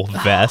animal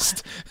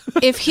vest.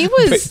 If he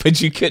was...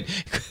 but you could,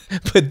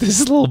 but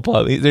this little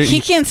puppy, He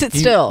can't sit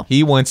still.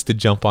 He wants to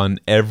jump on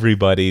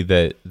everybody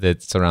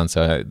that's around,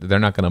 so they're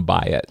not going to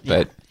buy it.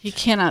 But He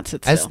cannot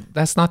sit still.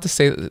 that's not to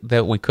say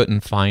that we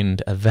couldn't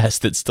find a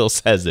vest that still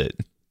says it.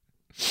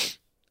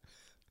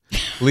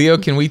 Leo,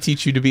 can we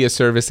teach you to be a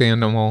service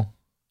animal?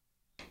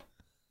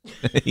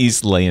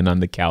 He's laying on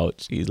the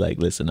couch. He's like,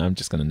 listen, I'm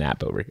just going to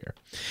nap over here.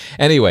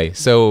 Anyway,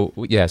 so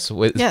yes,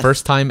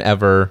 first time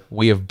ever,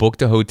 we have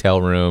booked a hotel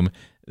room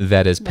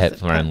that is pet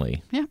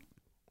friendly. Yeah.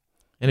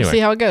 Anyway. We'll see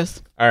how it goes.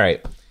 All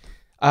right.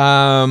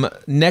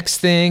 Next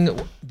thing,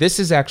 this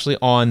is actually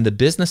on the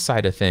business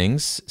side of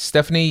things.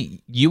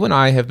 Stephanie, you and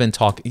I have been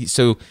talking.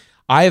 So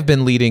I have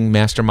been leading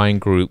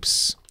mastermind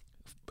groups,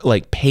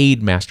 like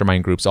paid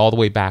mastermind groups, all the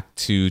way back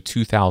to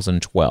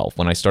 2012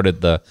 when I started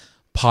the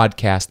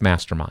podcast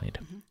mastermind.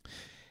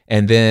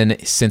 And then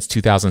since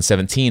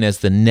 2017 as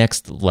the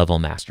next level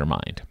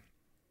mastermind.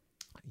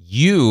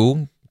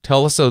 You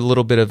tell us a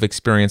little bit of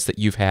experience that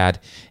you've had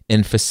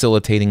in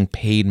facilitating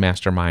paid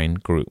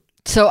mastermind group.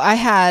 So I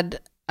had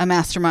a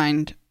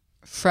mastermind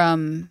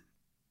from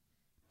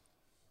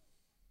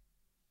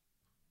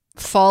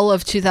fall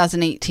of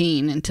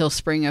 2018 until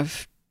spring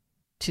of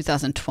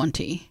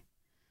 2020.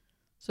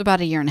 So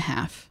about a year and a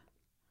half.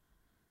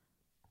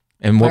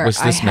 And what where was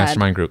this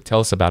mastermind group?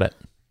 Tell us about it.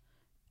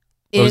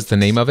 What was the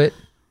name of it?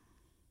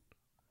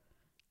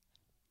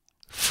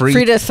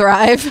 Free to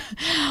Thrive.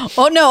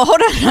 Oh, no,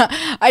 hold on.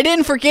 I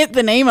didn't forget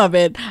the name of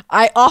it.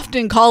 I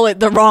often call it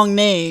the wrong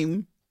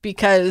name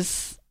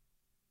because...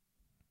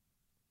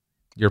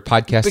 Your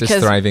podcast is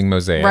Thriving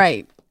Mosaic.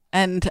 Right.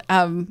 And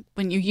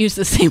when you use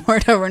the same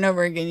word over and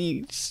over again,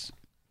 you just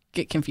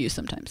get confused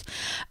sometimes.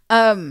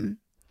 So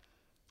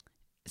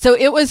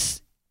it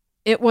was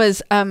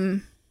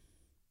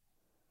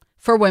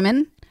for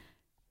women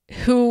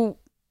who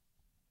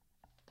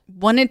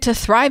wanted to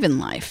thrive in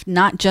life,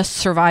 not just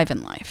survive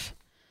in life.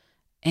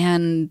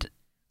 And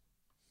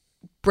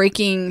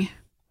breaking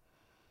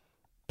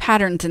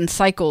patterns and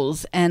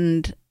cycles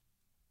and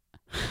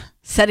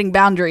setting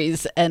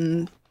boundaries,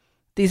 and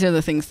these are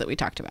the things that we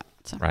talked about.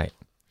 So. Right.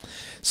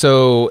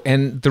 So,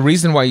 and the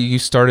reason why you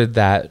started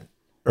that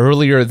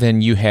earlier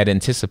than you had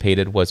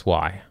anticipated was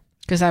why?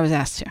 Because I was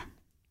asked to.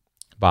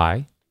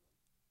 By?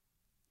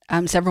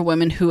 Several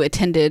women who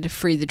attended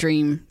Free the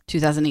Dream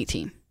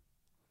 2018.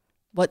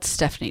 What's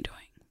Stephanie doing?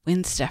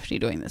 When's Stephanie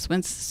doing this?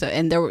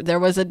 And there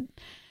was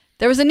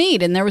a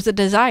need and there was a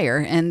desire,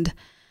 and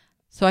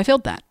so I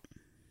filled that.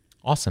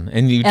 Awesome.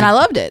 I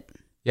loved it.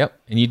 Yep.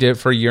 And you did it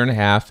for a year and a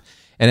half.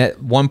 And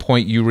at one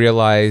point you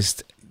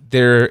realized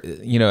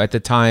at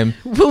the time,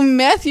 when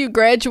Matthew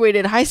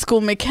graduated high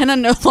school, McKenna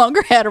no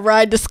longer had a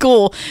ride to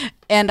school,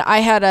 and I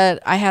had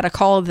a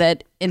call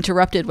that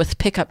interrupted with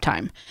pickup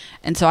time,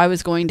 and so I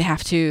was going to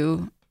have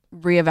to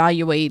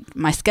reevaluate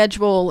my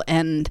schedule,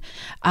 and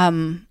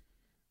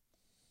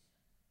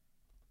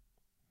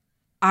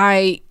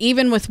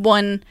even with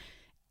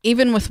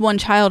one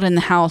child in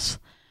the house,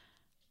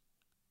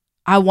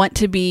 I want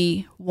to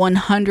be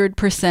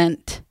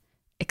 100%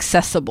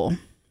 accessible.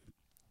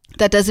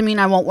 That doesn't mean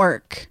I won't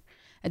work.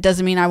 It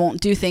doesn't mean I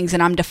won't do things,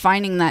 and I'm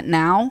defining that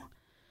now.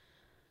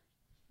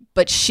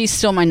 But she's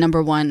still my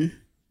number one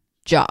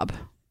job.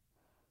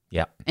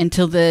 Yeah.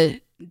 Until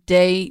the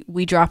day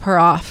we drop her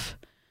off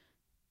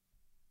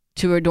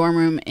to her dorm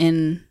room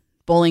in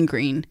Bowling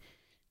Green,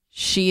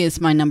 she is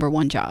my number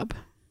one job.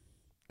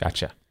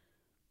 Gotcha.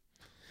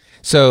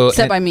 So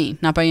except by me,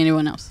 not by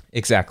anyone else.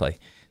 Exactly.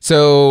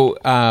 So,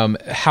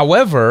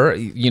 however,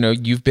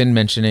 you've been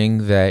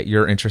mentioning that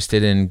you're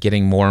interested in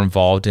getting more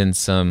involved in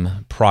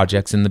some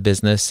projects in the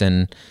business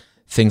and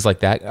things like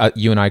that.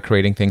 You and I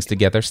creating things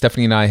together.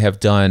 Stephanie and I have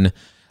done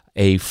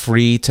a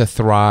Free to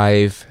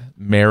Thrive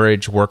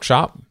marriage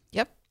workshop.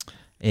 Yep.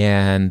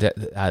 And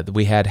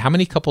we had, how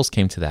many couples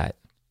came to that?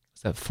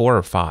 Is that 4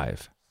 or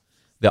 5?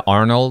 The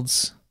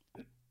Arnolds,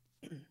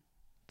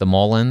 the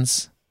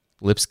Mullins,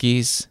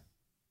 Lipskis.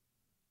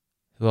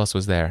 Who else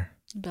was there?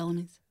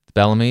 Bellamy's. The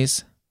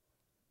Bellamy's.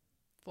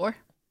 4.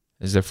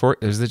 Is there 4?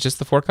 Is it just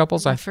the 4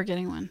 couples? I'm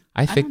forgetting one.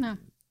 I think don't know.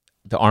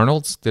 The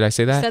Arnolds. Did I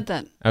say that? I said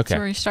that. Okay. That's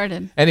where we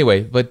started.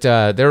 Anyway, but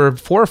there were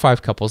 4 or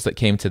 5 couples that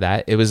came to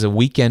that. It was a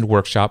weekend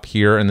workshop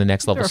here in the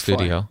Next Level There were 4.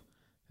 studio.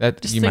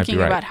 That Just you might be thinking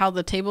right. about how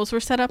the tables were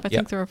set up, I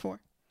think there were 4.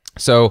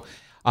 So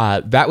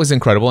that was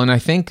incredible, and I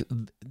think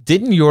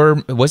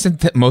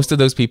wasn't most of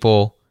those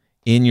people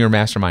in your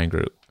mastermind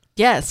group?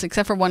 Yes,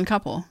 except for one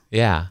couple.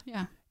 Yeah.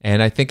 Yeah.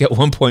 And I think at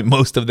one point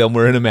most of them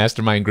were in a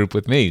mastermind group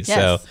with me. Yes.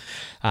 So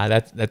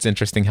that's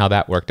interesting how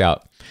that worked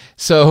out.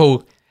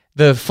 So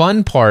the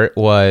fun part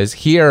was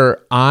here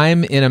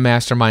I'm in a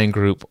mastermind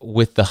group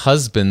with the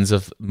husbands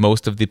of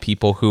most of the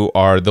people who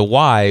are the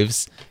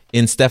wives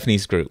in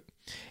Stephanie's group.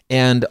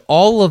 And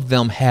all of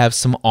them have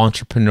some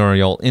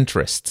entrepreneurial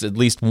interests, at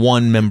least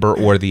one member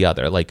or the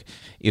other, like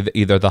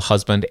either the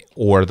husband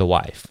or the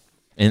wife.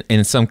 And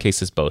in some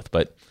cases, both.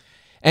 But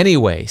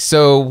anyway,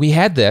 so we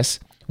had this.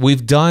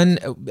 We've done,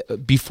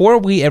 before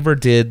we ever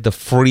did the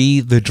Free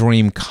the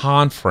Dream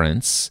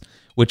conference,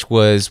 which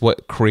was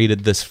what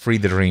created this Free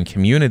the Dream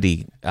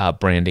community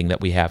branding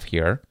that we have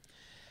here,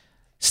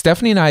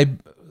 Stephanie and I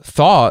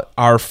thought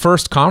our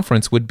first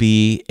conference would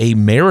be a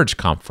marriage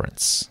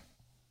conference.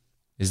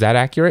 Is that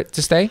accurate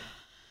to say?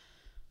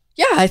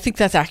 Yeah, I think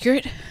that's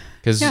accurate.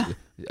 Because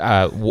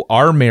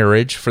our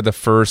marriage for the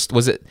first,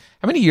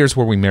 how many years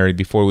were we married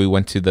before we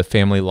went to the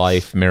Family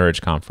Life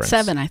Marriage Conference?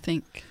 7, I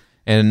think.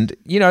 And,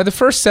 the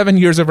first 7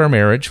 years of our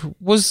marriage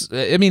was,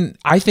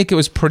 I think it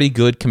was pretty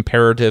good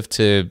comparative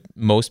to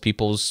most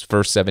people's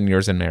first 7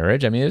 years in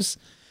marriage. It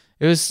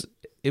was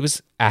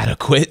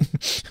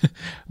adequate,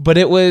 but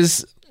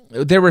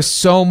there was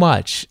so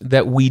much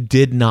that we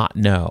did not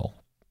know.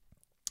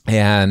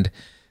 And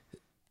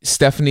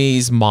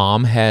Stephanie's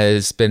mom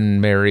has been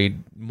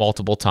married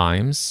multiple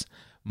times.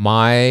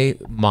 My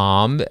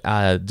mom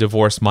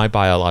divorced my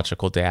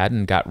biological dad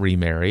and got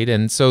remarried.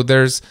 And so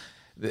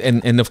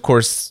and of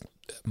course,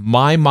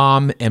 my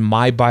mom and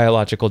my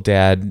biological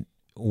dad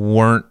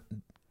weren't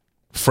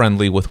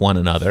friendly with one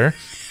another.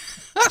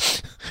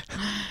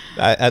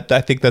 I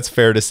think that's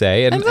fair to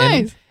say. And, that's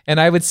nice. And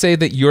I would say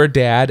that your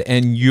dad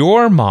and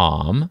your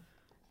mom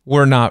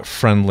were not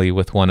friendly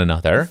with one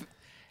another.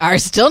 Are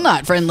still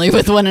not friendly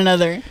with one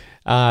another.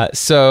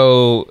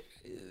 So,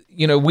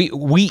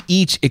 we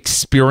each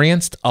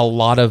experienced a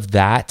lot of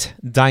that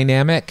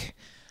dynamic.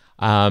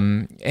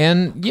 And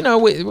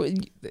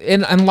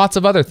lots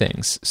of other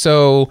things.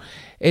 So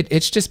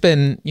it's just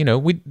been,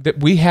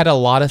 we had a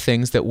lot of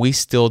things that we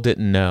still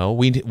didn't know.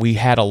 We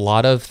had a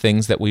lot of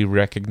things that we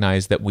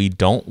recognized that we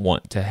don't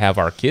want to have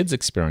our kids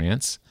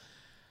experience.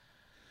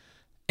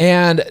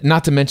 And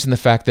not to mention the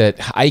fact that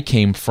I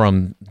came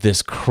from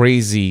this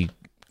crazy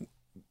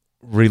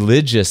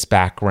religious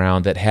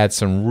background that had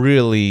some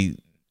really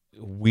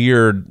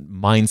weird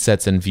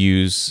mindsets and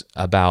views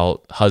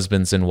about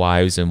husbands and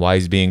wives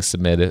being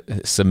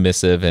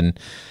submissive and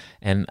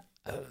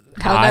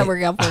how that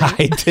work out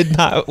for you?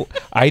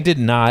 I did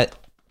not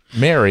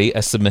marry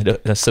a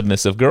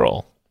submissive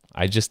girl.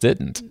 I just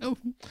didn't. Nope.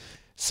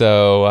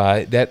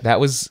 So that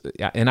was,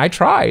 and I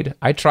tried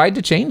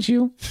to change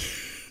you.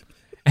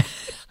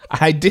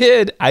 I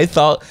did. I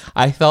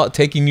thought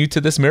taking you to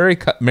this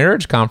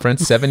marriage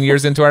conference 7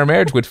 years into our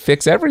marriage would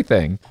fix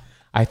everything.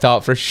 I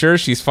thought for sure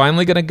she's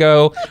finally going to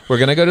go. We're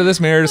going to go to this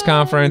marriage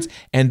conference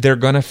and they're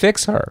going to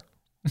fix her.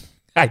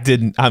 I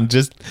didn't. I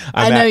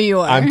know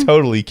you are. I'm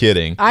totally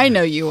kidding. I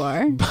know you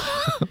are.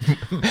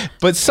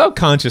 But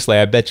subconsciously,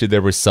 I bet you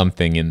there was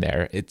something in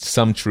there. It's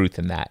some truth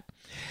in that.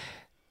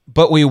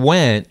 But we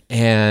went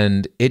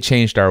and it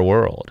changed our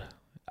world.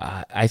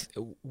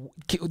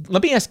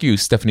 Let me ask you,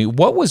 Stephanie,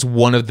 what was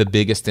one of the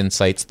biggest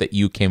insights that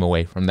you came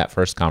away from that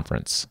first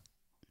conference?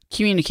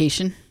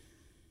 Communication.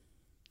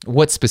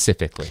 What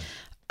specifically?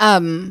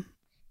 How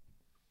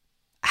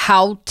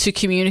to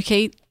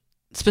communicate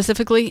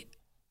specifically.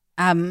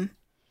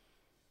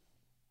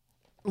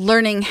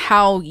 Learning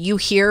how you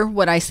hear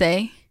what I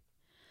say.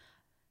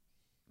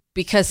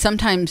 Because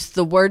sometimes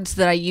the words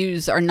that I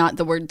use are not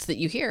the words that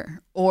you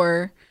hear.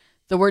 Or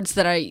the words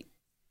that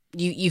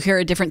you hear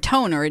a different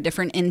tone or a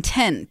different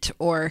intent.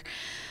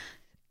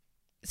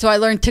 So I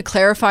learned to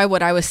clarify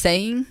what I was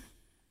saying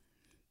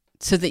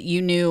so that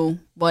you knew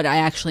what I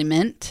actually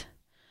meant.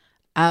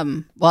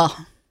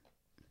 Well,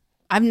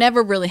 I've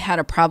never really had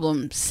a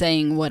problem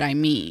saying what I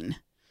mean.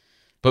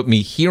 But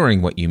me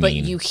hearing what you mean. But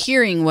you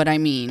hearing what I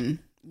mean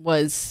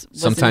was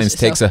sometimes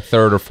takes a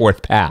third or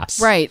fourth pass.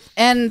 Right.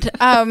 And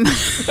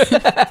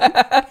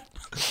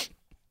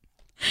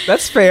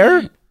that's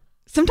fair.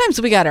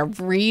 sometimes we got to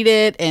read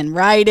it and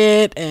write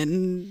it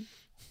and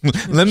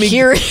let me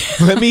hear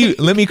it.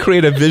 let me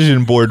create a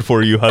vision board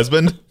for you,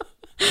 husband.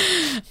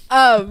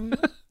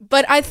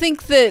 But I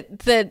think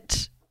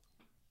that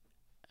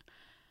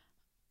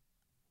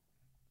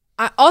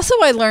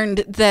I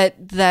learned that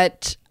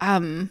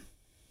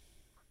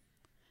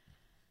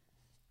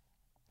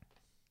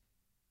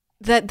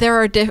there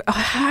are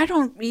I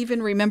don't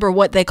even remember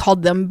what they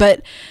called them,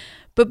 but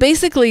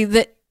basically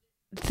that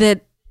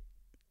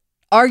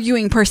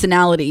arguing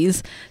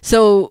personalities.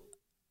 So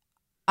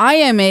I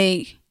am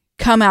a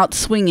come out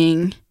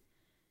swinging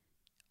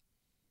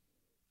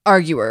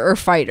arguer or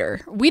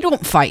fighter. We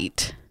don't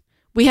fight.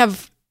 We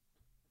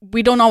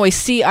don't always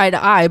see eye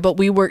to eye, but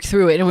we work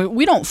through it, and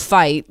we don't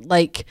fight.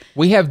 Like,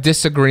 we have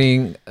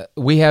disagreeing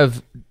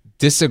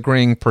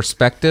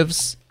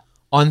perspectives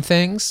on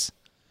things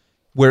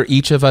where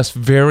each of us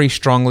very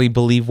strongly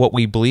believe what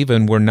we believe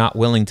and we're not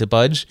willing to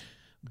budge,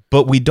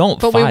 but we don't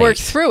but fight. We work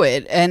through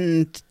it,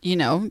 and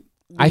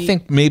I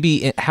think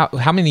maybe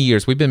how many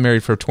years? We've been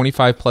married for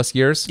 25 plus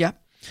years. Yeah.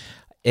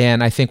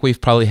 And I think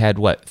we've probably had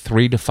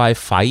 3 to 5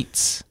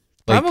 fights.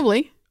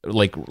 Probably.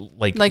 Like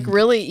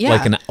really, yeah.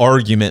 Like an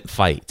argument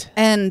fight.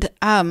 And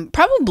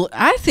probably,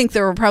 I think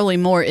there were probably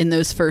more in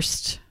those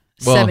first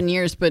 7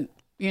 years, but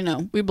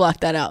we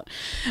blocked that out.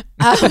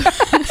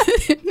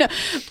 No,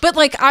 but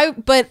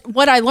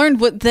what I learned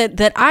was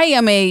that I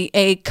am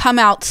a come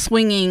out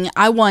swinging.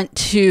 I want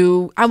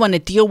to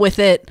deal with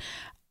it.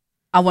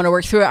 I want to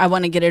work through it. I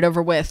want to get it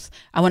over with.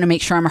 I want to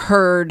make sure I'm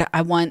heard.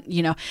 I want,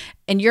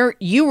 and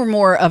you were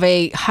more of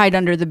a hide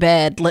under the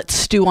bed. Let's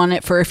stew on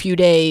it for a few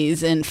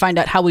days and find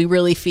out how we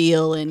really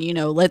feel. And,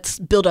 let's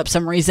build up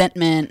some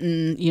resentment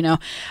and,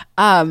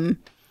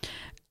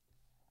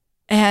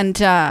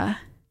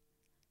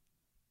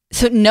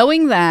 so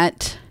knowing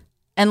that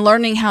and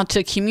learning how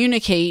to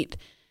communicate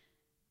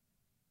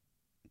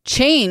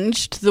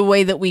changed the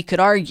way that we could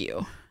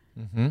argue.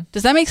 Mm-hmm.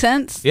 Does that make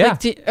sense? Yeah.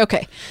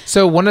 Okay.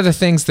 So one of the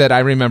things that I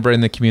remember in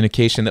the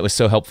communication that was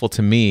so helpful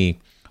to me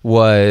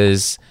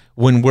was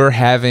when we're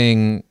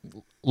having,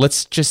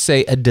 let's just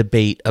say, a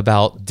debate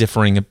about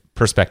differing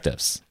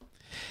perspectives.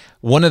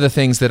 One of the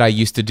things that I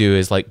used to do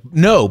is like,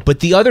 no, but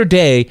the other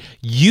day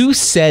you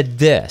said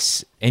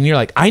this. And you're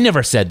like, I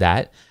never said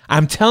that.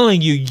 I'm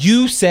telling you,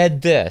 you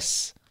said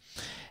this.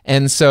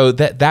 And so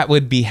that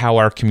would be how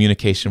our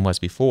communication was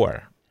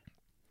before.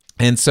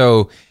 And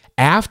so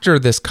after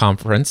this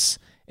conference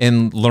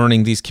and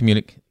learning these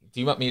do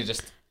you want me to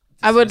just?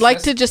 I would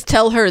like to just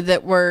tell her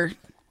that we're.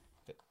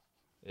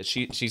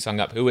 She's hung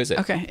up. Who is it?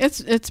 Okay,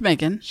 it's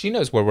Megan. She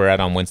knows where we're at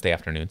on Wednesday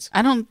afternoons.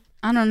 I don't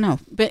know,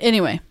 but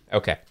anyway.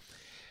 Okay,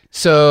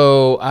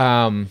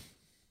 so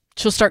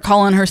she'll start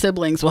calling her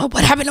siblings. Well,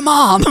 what happened to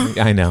Mom?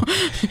 I know.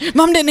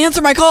 Mom didn't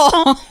answer my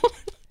call.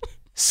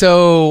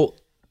 So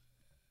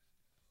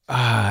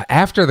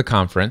after the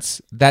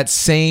conference, that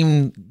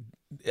same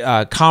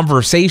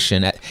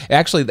conversation,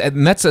 actually,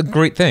 and that's a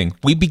great thing.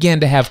 We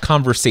began to have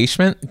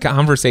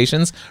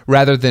conversations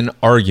rather than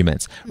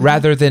arguments,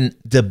 rather than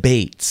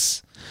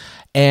debates.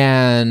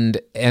 And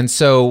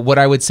so what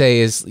I would say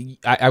is,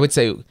 I would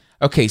say,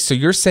 okay, so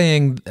you're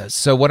saying,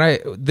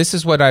 this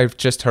is what I've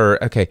just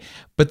heard. Okay,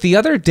 but the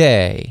other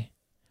day,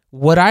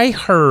 what I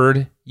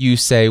heard you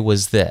say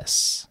was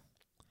this.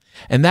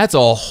 And that's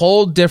a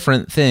whole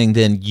different thing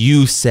than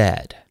you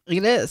said.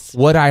 It is.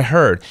 What I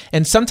heard.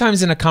 And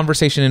sometimes in a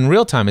conversation in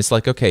real time, it's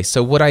like, okay,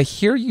 so what I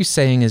hear you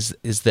saying is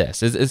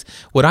this. Is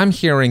what I'm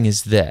hearing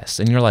is this.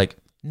 And you're like,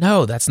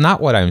 no, that's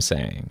not what I'm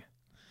saying.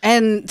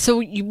 And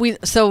so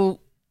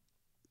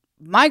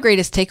my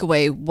greatest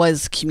takeaway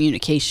was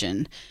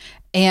communication.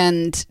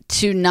 And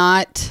to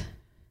not,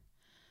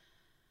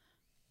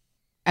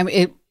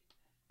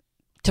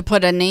 to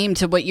put a name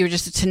to what you were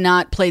just, to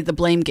not play the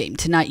blame game,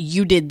 to not,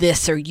 you did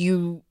this or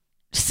you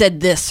said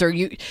this or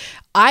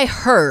I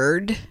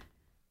heard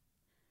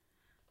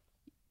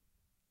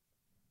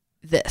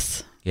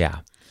this. Yeah.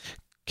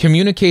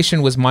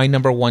 Communication was my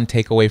number one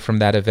takeaway from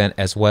that event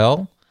as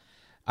well.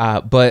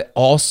 But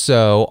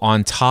also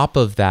on top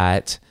of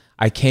that,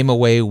 I came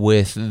away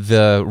with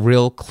the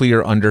real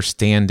clear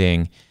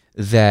understanding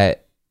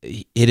that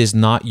it is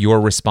not your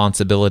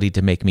responsibility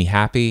to make me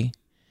happy,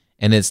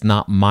 and it's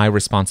not my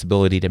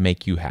responsibility to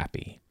make you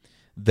happy.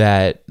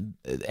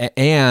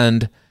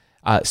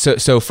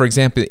 So for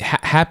example,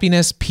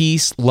 happiness,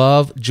 peace,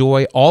 love,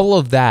 joy, all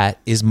of that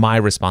is my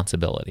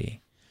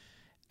responsibility,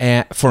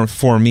 and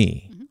for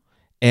me.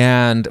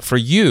 And for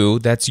you,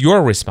 that's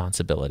your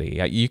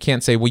responsibility. You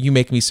can't say, well, you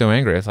make me so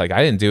angry. It's like,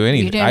 I didn't do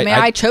anything.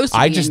 I chose to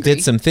be I just angry.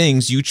 did some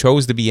things. You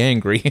chose to be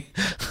angry.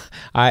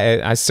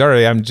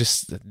 Sorry, I'm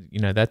just,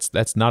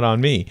 that's not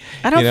on me.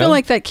 I don't feel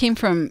like that came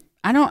from,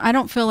 I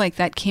don't feel like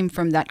that came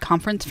from that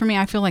conference for me.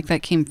 I feel like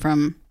that came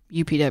from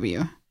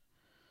UPW.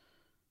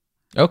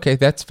 Okay,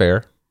 that's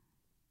fair.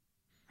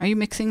 Are you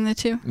mixing the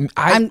two?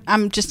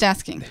 I'm just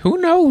asking. Who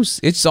knows?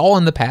 It's all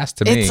in the past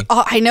to me.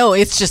 I know.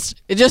 It's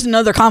just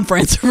another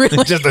conference.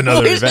 Really, just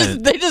another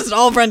event. They just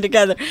all run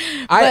together.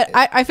 But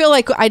I feel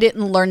like I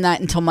didn't learn that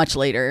until much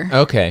later.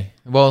 Okay.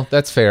 Well,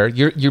 that's fair.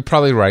 You're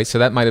probably right. So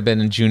that might have been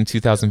in June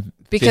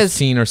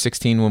 2015 or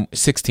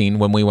 16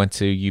 when we went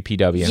to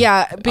UPW.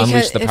 Yeah, because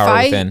Unleash the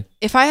Power Within.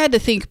 If I had to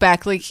think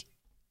back, like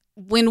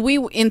when we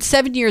in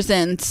 7 years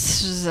in,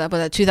 was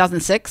that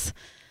 2006?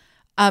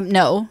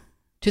 No,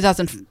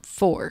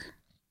 2004.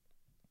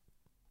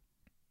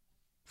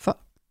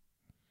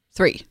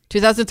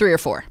 2003 or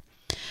 4,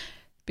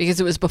 because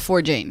it was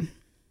before Jane.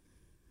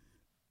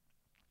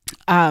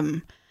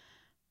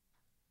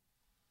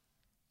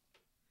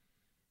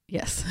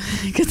 Yes,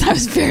 because I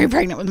was very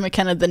pregnant with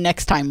McKenna the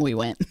next time we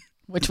went,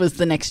 which was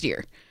the next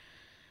year.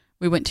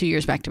 We went 2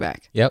 years back to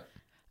back. Yep.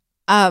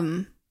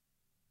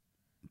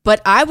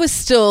 But I was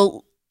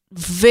still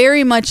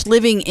very much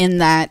living in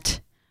that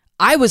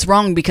I was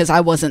wrong because I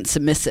wasn't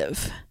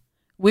submissive.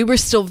 We were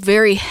still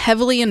very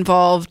heavily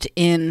involved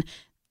in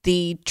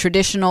the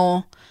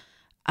traditional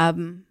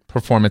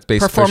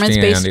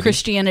performance-based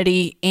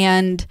Christianity,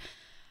 and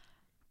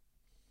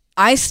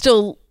I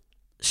still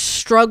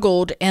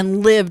struggled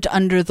and lived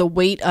under the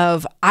weight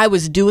of I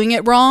was doing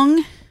it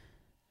wrong.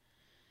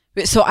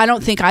 So I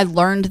don't think I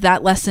learned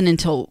that lesson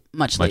until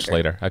much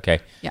later. Okay.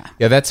 Yeah,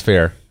 that's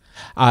fair.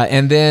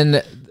 And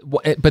then,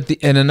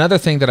 and another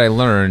thing that I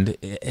learned,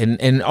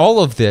 and all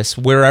of this,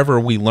 wherever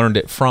we learned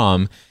it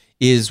from,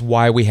 is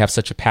why we have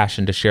such a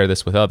passion to share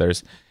this with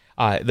others.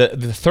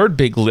 The third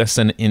big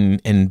lesson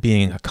in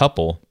being a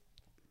couple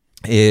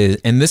is,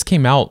 and this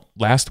came out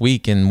last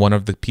week in one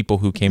of the people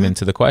who came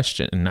into the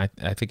question, and I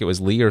think it was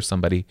Lee or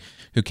somebody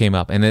who came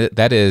up, and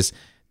that is,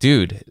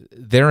 dude,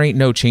 there ain't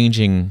no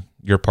changing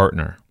your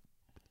partner.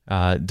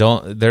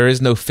 There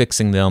is no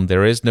fixing them.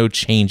 There is no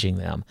changing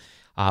them.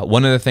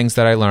 One of the things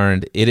that I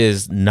learned, it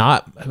is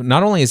not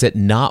only is it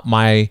not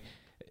my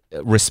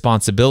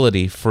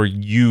responsibility for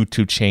you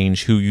to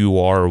change who you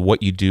are or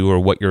what you do or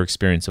what your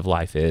experience of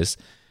life is.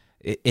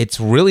 It's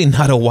really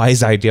not a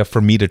wise idea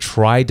for me to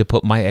try to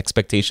put my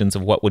expectations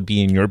of what would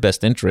be in your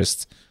best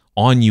interests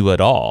on you at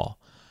all.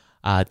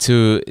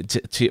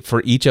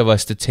 For each of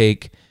us to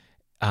take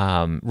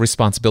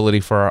responsibility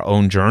for our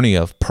own journey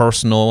of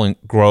personal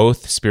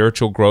growth,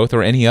 spiritual growth,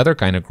 or any other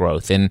kind of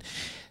growth.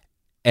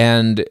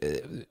 And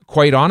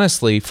quite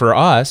honestly, for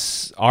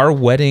us, our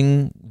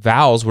wedding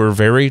vows were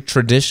very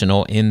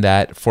traditional in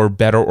that for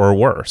better or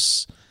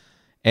worse.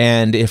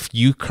 And if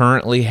you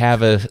currently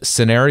have a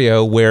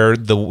scenario where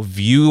the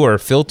view or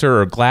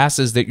filter or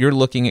glasses that you're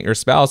looking at your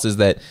spouse is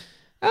that,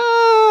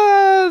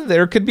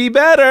 there could be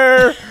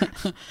better.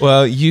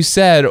 Well, you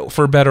said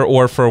for better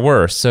or for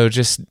worse. So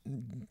just,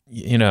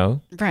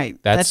 right.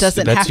 That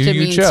doesn't have to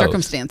mean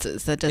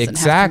circumstances. That doesn't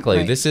exactly.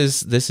 Have to,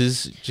 right. This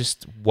is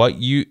just what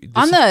you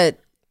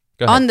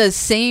on the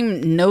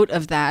same note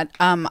of that.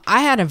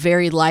 I had a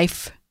very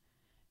life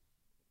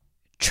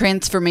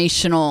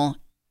transformational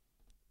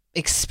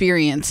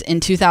experience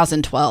in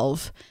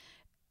 2012,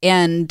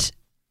 and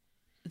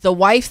the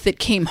wife that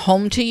came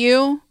home to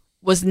you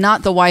was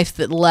not the wife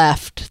that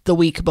left the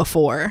week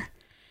before.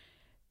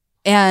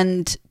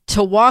 And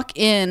to walk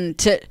in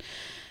to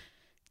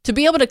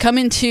be able to come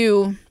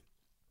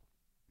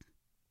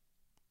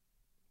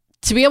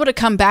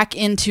back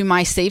into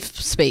my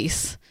safe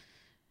space,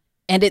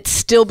 and it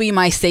still be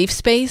my safe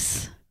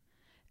space,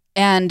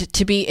 and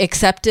to be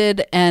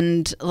accepted,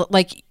 and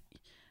like,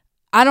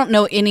 I don't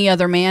know any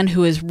other man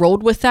who has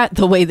rolled with that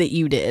the way that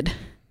you did.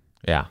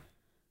 Yeah.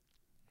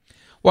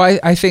 Well,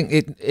 I think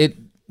it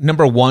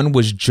number one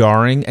was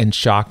jarring and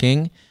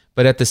shocking,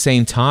 but at the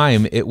same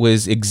time, it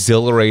was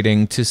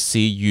exhilarating to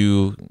see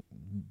you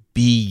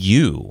be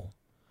you,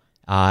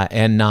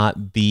 and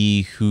not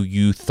be who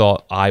you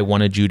thought I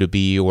wanted you to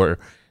be, or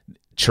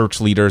church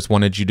leaders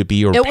wanted you to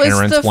be, or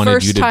parents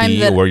wanted you to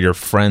be, or your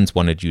friends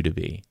wanted you to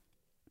be.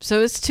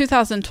 So it's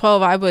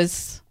 2012. I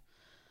was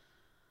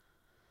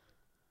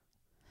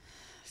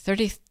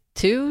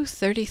 32,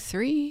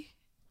 33,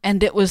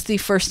 and it was the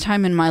first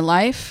time in my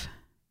life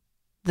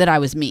that I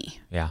was me.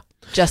 Yeah.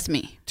 Just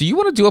me. Do you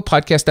want to do a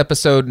podcast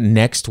episode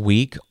next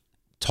week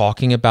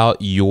talking about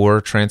your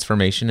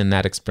transformation in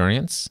that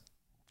experience?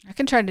 I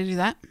can try to do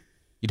that.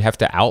 You'd have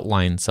to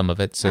outline some of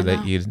it so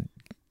that you'd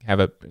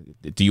have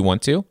do you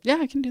want to? Yeah,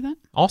 I can do that.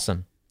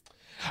 Awesome.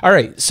 All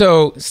right.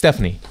 So,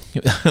 Stephanie,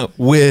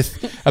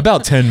 with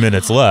about 10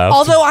 minutes left.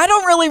 Although I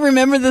don't really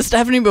remember the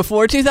Stephanie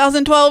before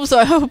 2012, so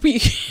I hope you...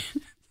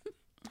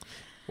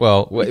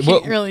 Well,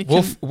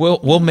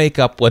 we'll make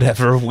up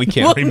whatever we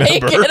can't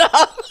remember. Make it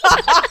up.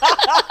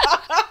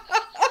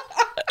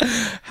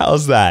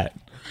 How's that?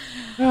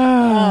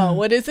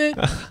 What is it?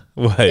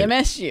 What?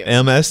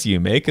 MSU,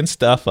 making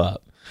stuff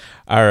up.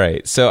 All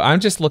right. So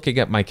I'm just looking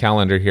at my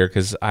calendar here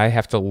because I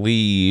have to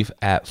leave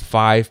at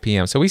 5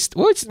 p.m. So we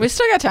still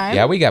got time.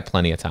 Yeah, we got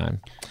plenty of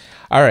time.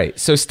 All right.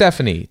 So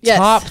Stephanie, yes.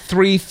 Top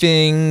 3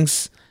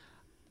 things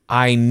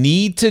I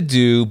need to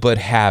do but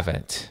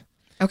haven't.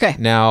 Okay.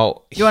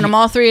 Now, you want them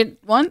all 3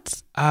 at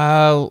once?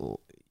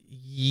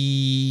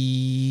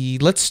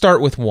 Let's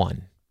start with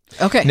 1.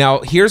 Okay. Now,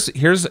 here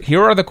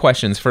are the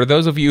questions for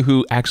those of you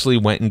who actually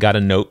went and got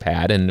a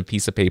notepad and a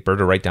piece of paper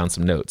to write down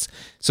some notes.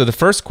 So the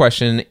first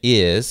question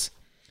is,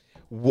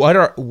 what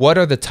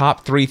are the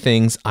top 3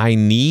 things I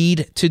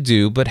need to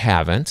do but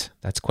haven't?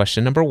 That's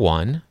question number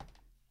 1.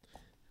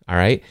 All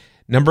right.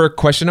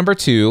 Question number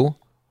 2,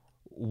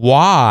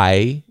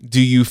 why do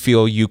you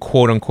feel you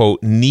quote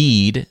unquote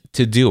need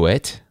to do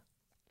it?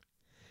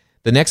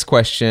 The next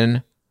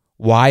question,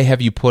 why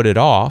have you put it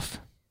off?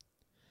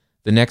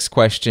 The next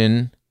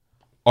question,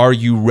 are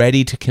you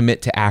ready to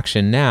commit to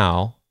action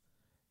now?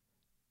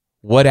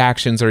 What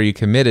actions are you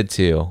committed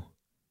to?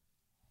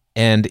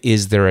 And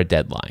is there a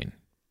deadline?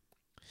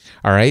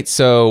 All right,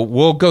 so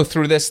we'll go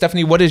through this.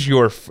 Stephanie, what is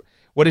your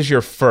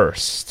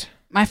first?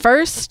 My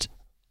first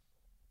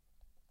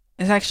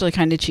is actually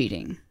kind of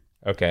cheating.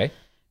 Okay.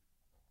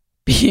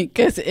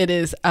 Because it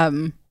is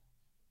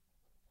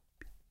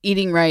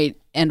eating right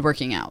and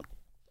working out.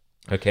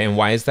 Okay, and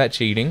why is that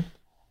cheating?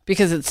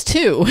 Because it's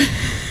 2.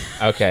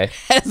 Okay.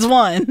 As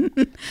 1.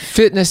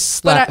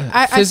 Fitness, But physical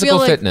I feel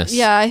like, fitness.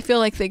 Yeah, I feel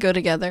like they go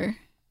together.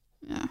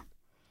 Yeah.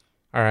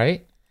 All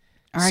right.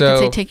 Or I could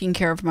say taking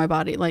care of my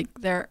body. Like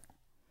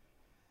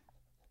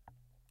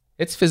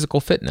it's physical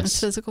fitness. It's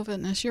physical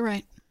fitness. You're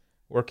right.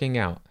 Working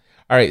out.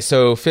 All right,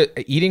 so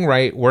eating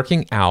right,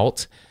 working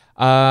out.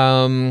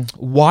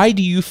 Why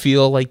do you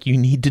feel like you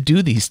need to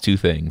do these 2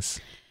 things?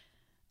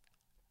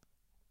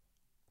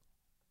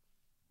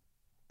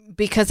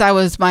 Because I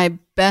was my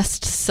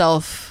best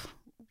self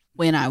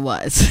when I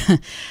was.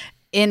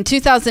 In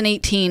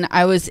 2018,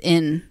 I was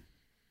in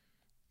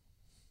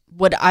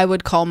what I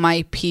would call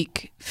my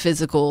peak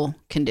physical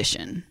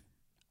condition.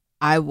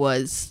 I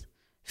was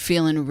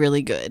feeling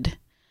really good.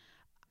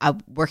 I'm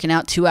working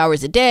out 2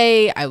 hours a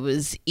day. I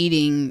was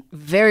eating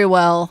very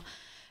well.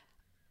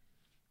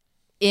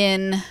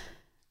 In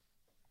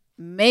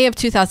May of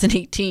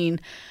 2018,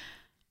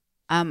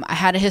 I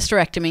had a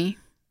hysterectomy,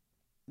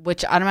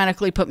 which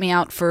automatically put me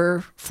out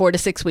for 4 to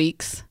 6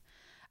 weeks.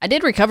 I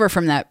did recover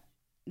from that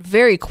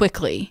very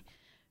quickly,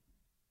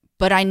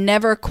 but I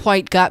never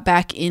quite got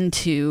back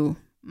into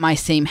my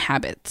same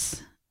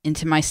habits,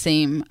 into my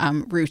same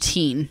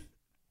routine.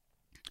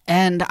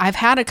 And I've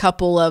had a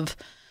couple of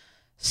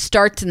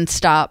starts and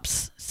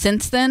stops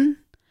since then,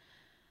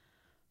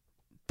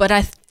 but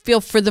I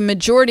feel for the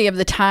majority of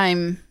the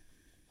time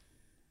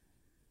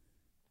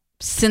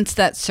since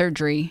that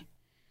surgery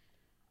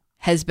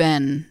has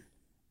been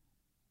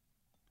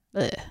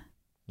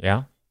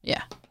Yeah.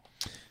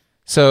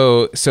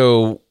 So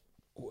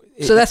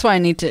that's why I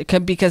need to,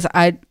 because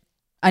I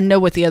know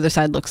what the other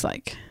side looks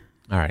like.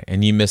 All right,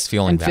 and you miss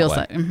feeling that way.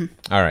 Like, mm-hmm.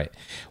 All right.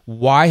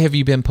 Why have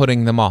you been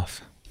putting them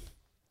off?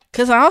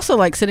 Because I also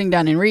like sitting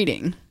down and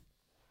reading.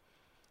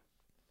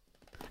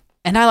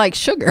 And I like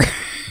sugar.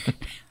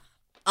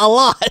 A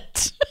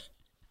lot.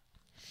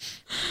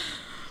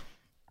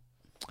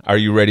 Are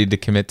you ready to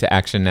commit to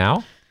action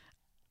now?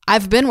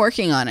 I've been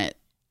working on it.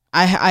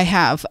 I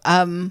have.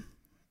 I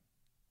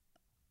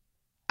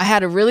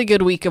had a really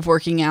good week of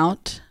working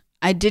out.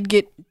 I did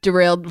get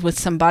derailed with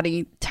some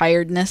body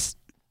tiredness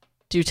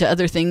due to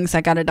other things. I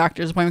got a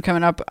doctor's appointment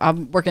coming up.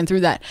 I'm working through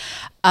that.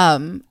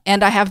 And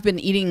I have been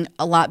eating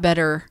a lot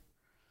better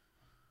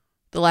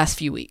the last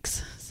few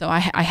weeks. So I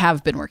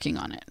have been working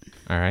on it.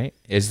 All right.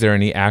 Is there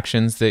any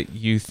actions that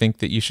you think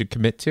that you should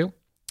commit to?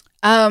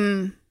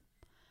 I'm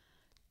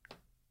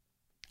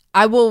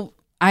going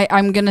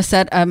to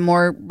set a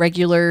more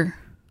regular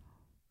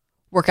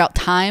workout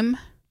time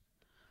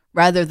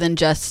rather than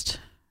just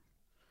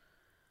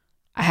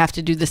I have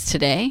to do this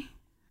today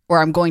or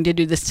I'm going to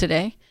do this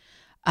today.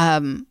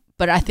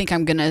 But I think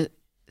I'm going to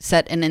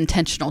set an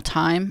intentional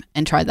time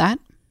and try that.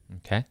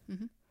 Okay.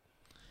 Mm-hmm.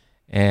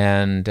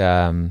 And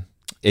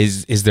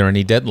is there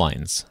any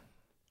deadlines?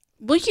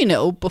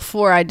 Well,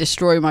 before I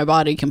destroy my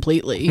body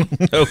completely.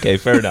 Okay,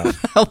 fair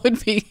enough. That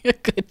would be a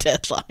good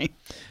deadline.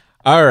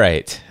 All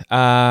right.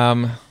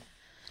 All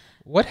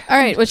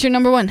right, what's your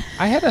number 1?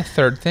 I had a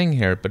third thing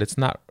here, but it's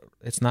not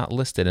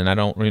listed, and I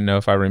don't really know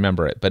if I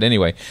remember it. But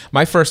anyway,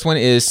 my first one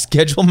is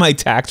schedule my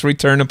tax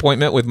return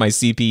appointment with my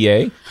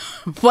CPA.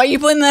 Why are you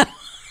putting that?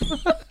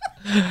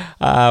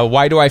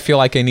 Why do I feel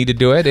like I need to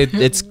do it?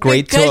 It's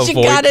great to avoid. Because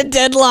you got a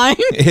deadline.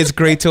 It's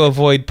great to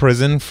avoid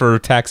prison for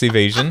tax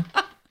evasion.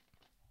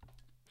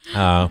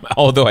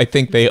 Although I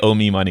think they owe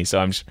me money, so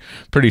I'm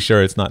pretty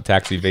sure it's not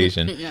tax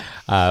evasion. Yeah.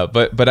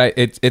 But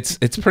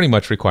it's pretty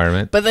much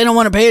requirement. But they don't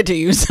want to pay it to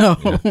you, so.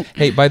 Yeah.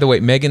 Hey, by the way,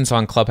 Megan's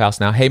on Clubhouse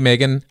now. Hey,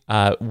 Megan,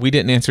 we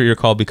didn't answer your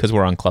call because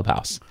we're on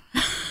Clubhouse.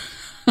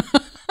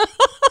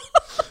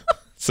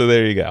 So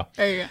there you go.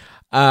 There you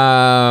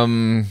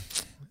go.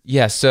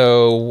 Yeah.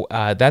 So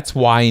that's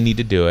why I need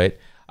to do it.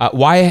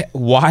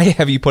 Why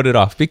have you put it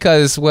off?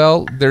 Because,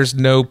 well, there's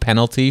no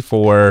penalty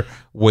for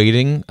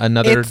waiting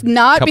another It's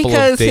not couple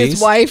because of days.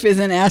 his wife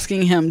isn't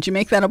asking him, did you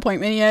make that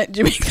appointment yet?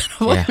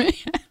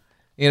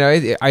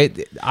 yet?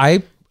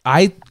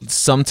 I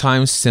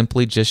sometimes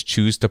simply just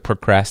choose to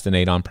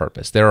procrastinate on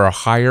purpose. There are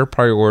higher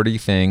priority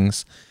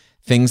things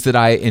that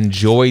I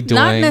enjoy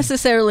doing. Not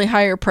necessarily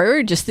higher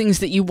priority, just things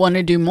that you want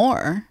to do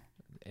more.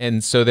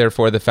 And so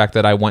therefore the fact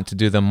that I want to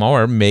do them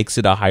more makes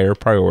it a higher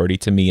priority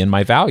to me and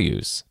my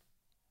values.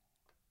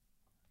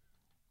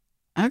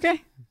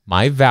 Okay.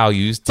 My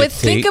values dictate. But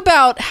think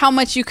about how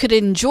much you could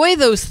enjoy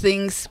those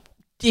things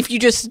if you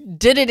just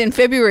did it in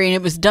February and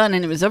it was done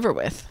and it was over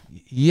with.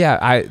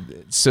 Yeah,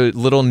 so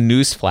little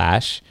news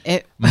flash.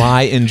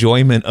 My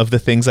enjoyment of the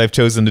things I've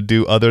chosen to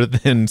do other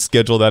than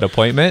schedule that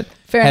appointment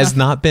has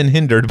not been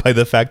hindered by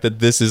the fact that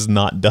this is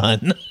not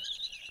done.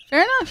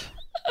 Fair enough.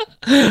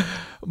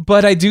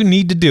 But I do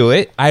need to do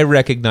it. I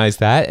recognize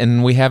that.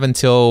 And we have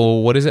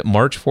until, what is it,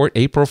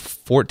 April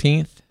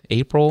 14th?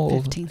 April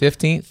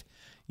 15th?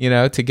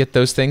 To get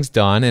those things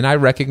done. And I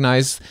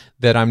recognize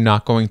that I'm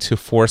not going to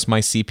force my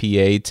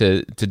CPA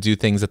to do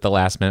things at the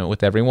last minute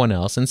with everyone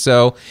else. And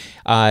so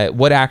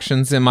what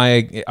actions am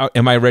I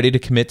ready to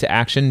commit to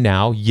action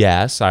now?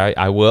 Yes,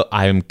 I will.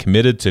 I am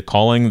committed to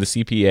calling the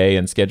CPA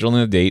and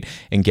scheduling a date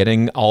and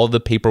getting all of the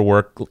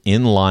paperwork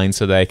in line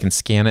so that I can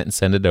scan it and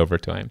send it over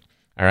to him.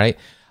 All right.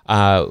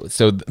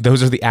 So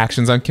those are the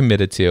actions I'm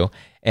committed to.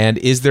 And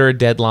is there a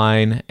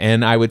deadline?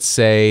 And I would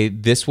say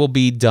this will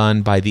be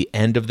done by the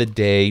end of the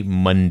day,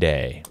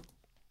 Monday.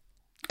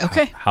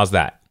 Okay. How's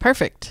that?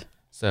 Perfect.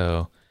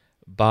 So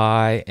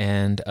by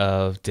end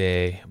of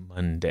day,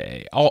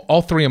 Monday.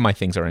 All three of my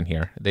things are in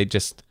here.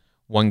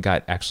 One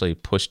got actually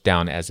pushed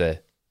down as a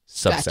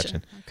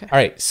subsection. Gotcha. Okay. All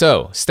right.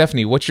 So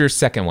Stephanie, what's your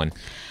second one?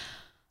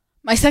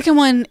 My second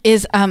one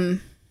is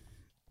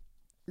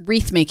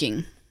wreath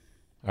making.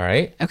 All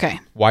right. Okay.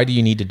 Why do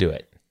you need to do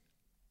it?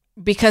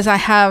 Because I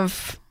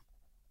have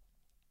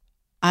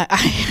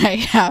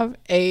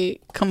a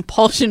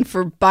compulsion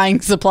for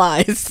buying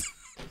supplies.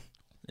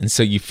 And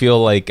so you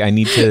feel like I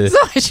need to so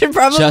I should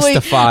probably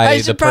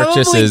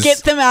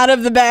get them out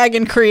of the bag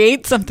and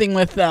create something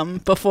with them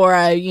before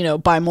I,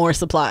 buy more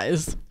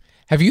supplies.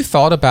 Have you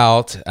thought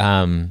about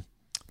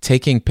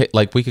taking,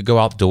 like we could go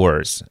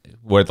outdoors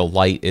where the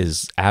light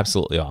is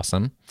absolutely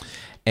awesome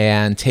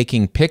and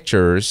taking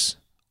pictures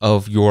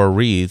of your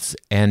wreaths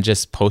and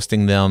just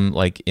posting them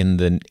like in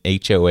the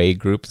HOA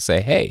group and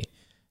say, hey,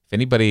 if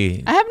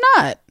anybody I have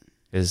not.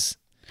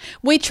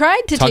 We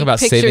tried to talk take about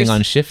pictures saving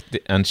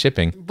on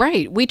shipping.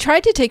 Right. We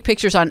tried to take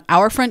pictures on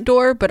our front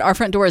door, but our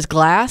front door is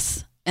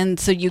glass, and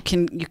so you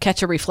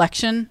catch a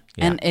reflection,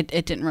 and it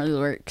didn't really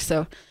work.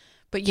 So,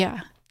 but yeah,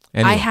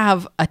 anyway. I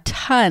have a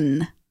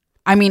ton.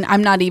 I mean,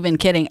 I'm not even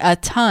kidding. A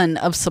ton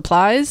of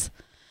supplies,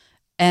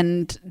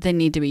 and they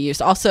need to be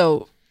used.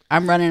 Also,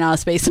 I'm running out of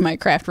space in my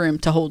craft room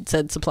to hold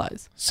said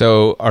supplies.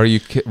 So are you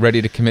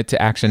ready to commit to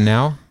action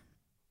now?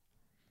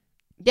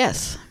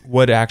 Yes.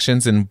 What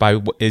actions and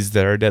is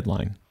there a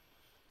deadline?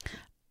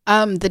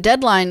 The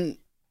deadline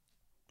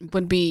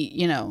would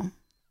be,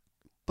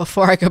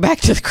 before I go back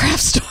to the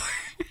craft store.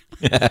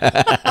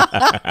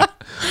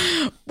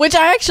 Which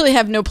I actually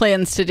have no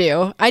plans to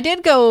do. I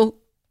did go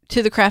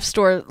to the craft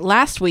store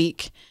last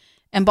week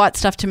and bought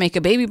stuff to make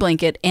a baby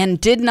blanket and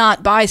did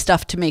not buy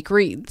stuff to make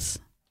wreaths.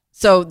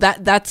 So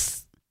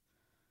that's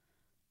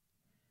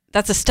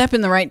a step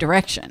in the right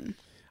direction.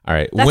 All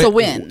right. That's a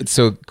win.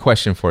 So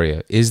question for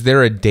you. Is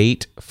there a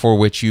date for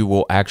which you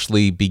will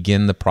actually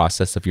begin the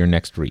process of your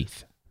next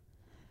wreath?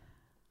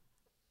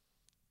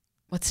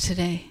 What's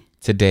today?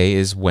 Today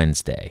is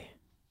Wednesday.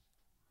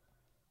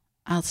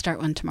 I'll start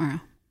one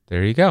tomorrow.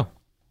 There you go.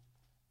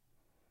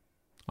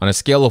 On a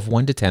scale of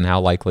 1 to 10, how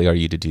likely are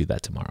you to do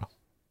that tomorrow?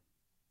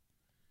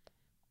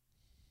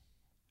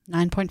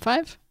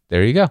 9.5.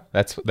 There you go.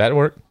 That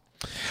worked.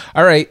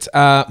 All right.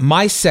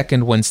 My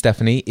second one,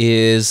 Stephanie,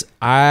 is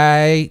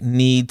I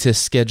need to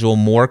schedule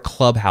more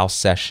Clubhouse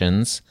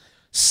sessions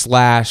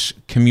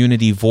 /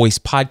 community voice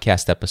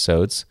podcast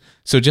episodes.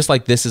 So just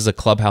like this is a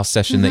Clubhouse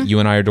session that you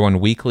and I are doing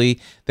weekly,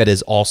 that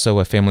is also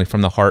a Family from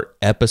the Heart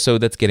episode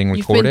that's getting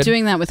recorded. You've been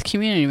doing that with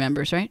community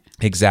members, right?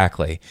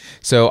 Exactly.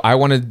 So I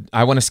want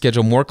to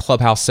schedule more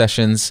Clubhouse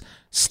sessions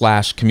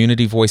 /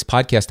 community voice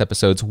podcast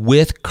episodes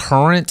with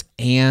current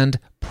and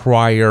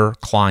prior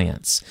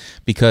clients,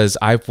 because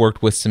I've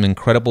worked with some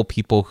incredible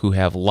people who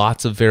have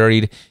lots of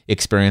varied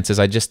experiences.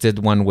 I just did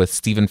one with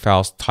Stephen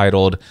Faust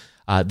titled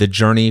The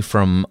Journey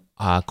from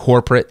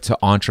Corporate to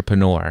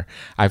Entrepreneur.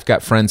 I've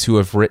got friends who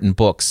have written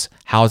books,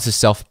 how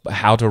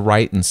to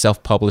write and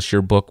self-publish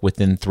your book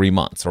within 3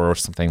 months or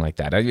something like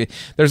that.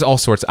 There's all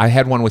sorts. I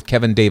had one with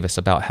Kevin Davis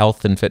about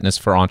health and fitness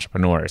for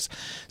entrepreneurs.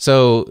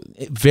 So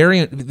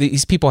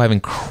these people have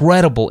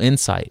incredible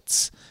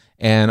insights.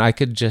 And I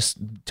could just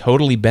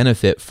totally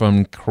benefit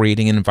from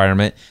creating an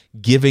environment,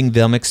 giving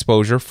them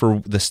exposure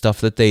for the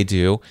stuff that they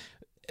do,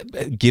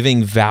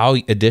 giving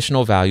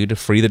additional value to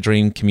Free the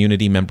Dream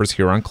community members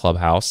here on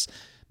Clubhouse.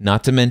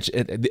 Not to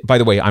mention, by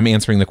the way, I'm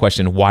answering the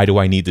question, why do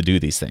I need to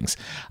do these things?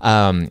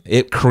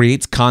 It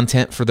creates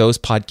content for those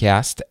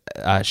podcast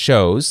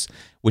shows,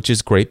 which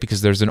is great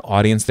because there's an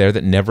audience there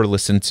that never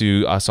listened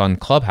to us on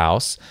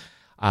Clubhouse.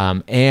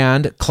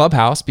 And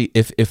Clubhouse,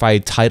 if I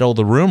title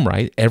the room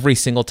right, every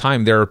single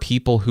time there are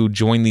people who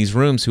join these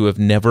rooms who have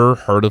never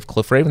heard of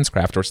Cliff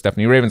Ravenscraft or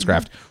Stephanie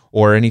Ravenscraft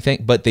or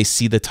anything, but they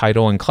see the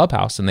title in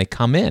Clubhouse and they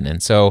come in.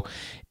 And so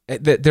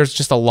there's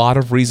just a lot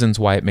of reasons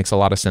why it makes a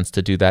lot of sense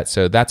to do that.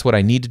 So that's what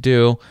I need to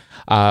do.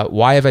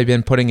 Why have I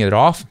been putting it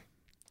off?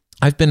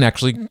 I've been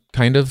actually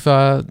kind of,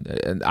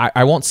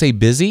 I won't say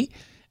busy,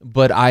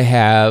 but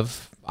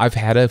I've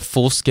had a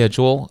full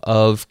schedule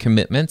of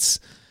commitments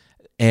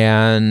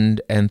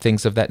and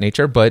things of that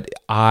nature, but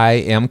I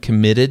am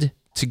committed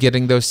to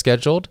getting those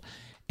scheduled,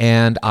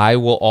 and I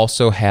will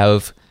also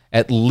have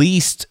at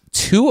least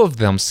 2 of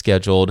them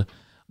scheduled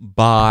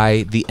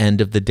by the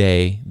end of the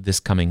day this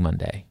coming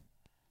Monday.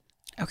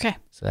 Okay.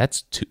 So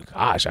that's 2.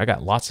 Gosh, I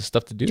got lots of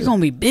stuff to do. You're going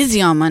to be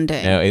busy on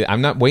Monday. No,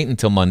 I'm not waiting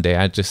until Monday.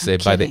 I just say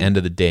by the kidding. end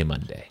of the day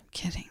Monday.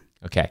 Kidding.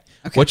 Okay.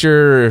 What's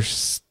your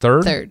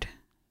third? Third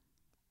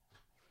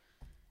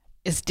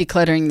is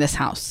decluttering this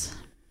house.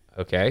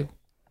 Okay.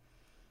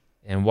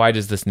 And why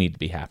does this need to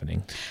be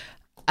happening?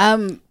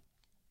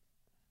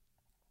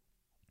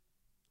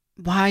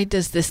 Why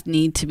does this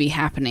need to be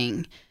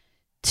happening?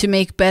 To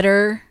make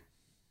better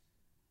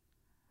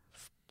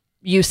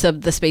use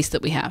of the space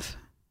that we have.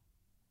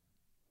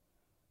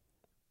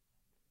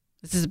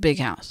 This is a big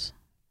house.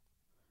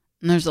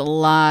 And there's a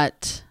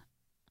lot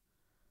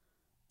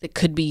that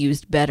could be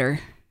used better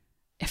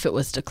if it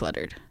was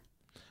decluttered.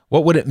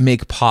 What would it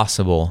make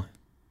possible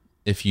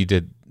if you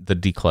did the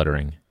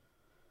decluttering?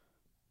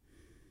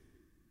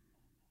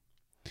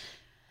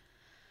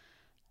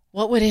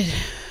 What would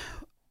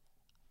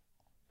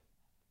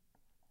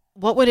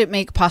it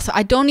make possible?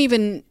 I don't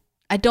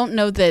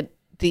know that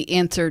the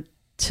answer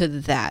to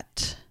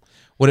that.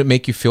 Would it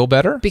make you feel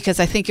better? Because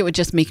I think it would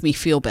just make me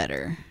feel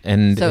better.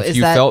 And so if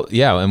you felt,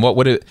 and what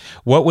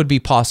would be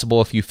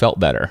possible if you felt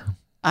better?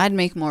 I'd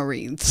make more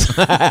reads.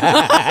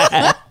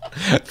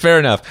 Fair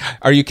enough.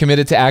 Are you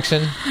committed to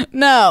action?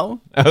 No.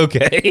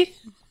 Okay.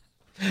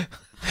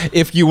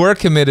 If you were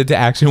committed to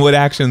action, what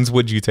actions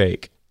would you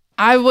take?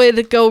 I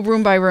would go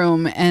room by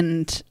room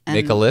and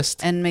make a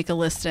list and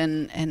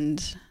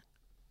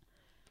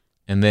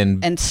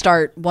then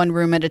start one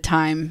room at a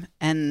time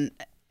and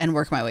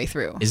work my way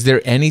through. Is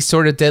there any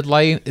sort of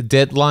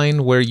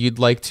deadline where you'd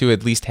like to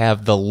at least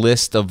have the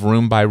list of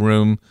room by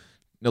room,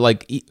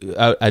 like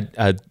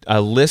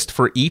a list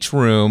for each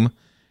room,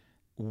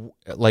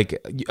 like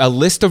a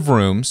list of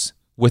rooms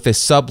with a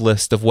sub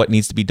list of what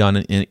needs to be done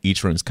in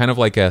each room? It's kind of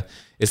like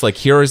it's like,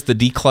 here is the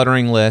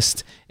decluttering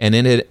list, and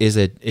in it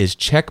is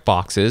check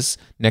boxes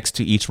next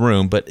to each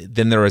room, but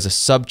then there is a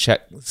sub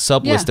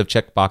list of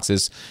check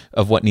boxes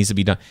of what needs to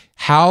be done.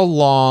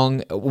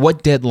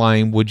 What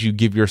deadline would you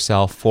give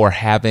yourself for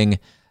having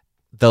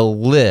the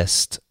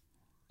list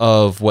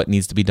of what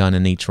needs to be done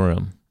in each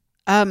room?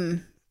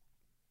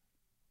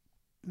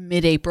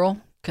 Mid-April,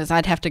 because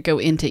I'd have to go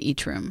into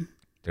each room.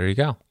 There you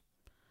go.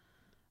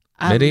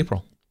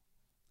 Mid-April.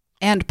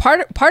 And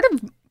part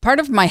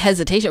of my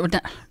hesitation,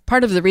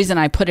 part of the reason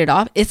I put it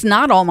off, it's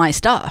not all my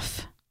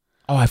stuff.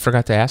 Oh, I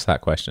forgot to ask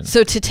that question.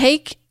 So to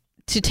take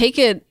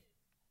it,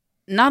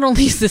 not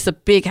only is this a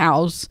big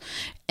house,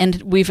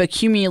 and we've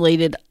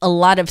accumulated a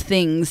lot of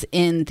things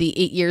in the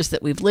 8 years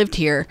that we've lived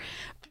here,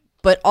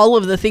 but all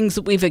of the things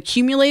that we've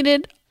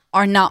accumulated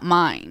are not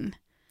mine.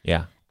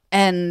 Yeah.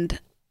 And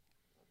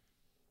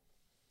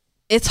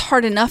it's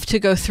hard enough to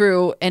go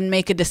through and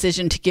make a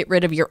decision to get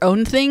rid of your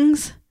own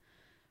things.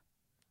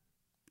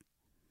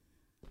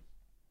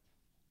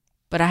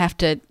 But I have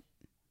to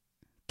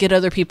get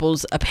other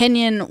people's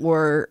opinion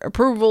or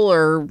approval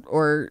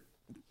or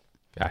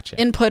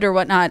gotcha. Input or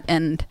whatnot,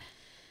 and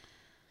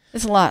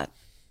it's a lot.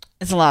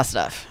 It's a lot of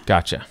stuff.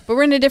 Gotcha. But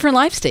we're in a different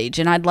life stage,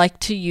 and I'd like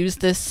to use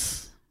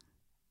this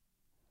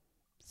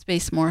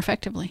space more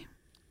effectively.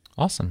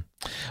 Awesome.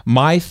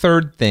 My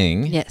third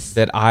thing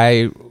that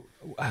I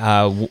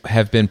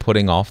have been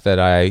putting off that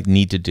I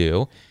need to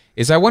do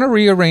is I want to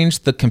rearrange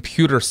the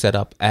computer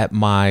setup at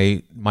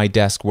my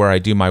desk where I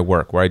do my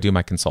work, where I do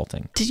my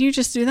consulting. Did you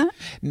just do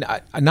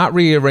that? Not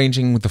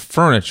rearranging the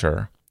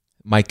furniture,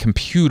 my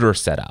computer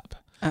setup.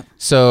 Oh.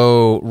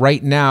 So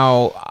right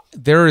now,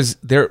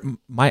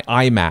 my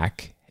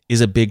iMac is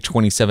a big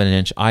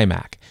 27-inch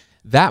iMac.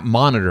 That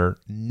monitor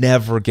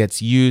never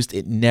gets used.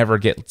 It never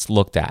gets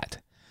looked at.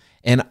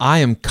 And I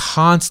am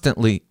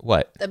constantly,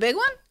 what? The big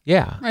one?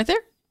 Yeah. Right there?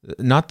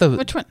 Not the...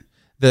 Which one?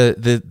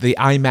 The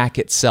iMac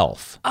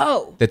itself.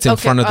 Oh. That's in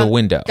front of the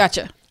window.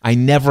 Gotcha. I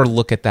never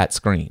look at that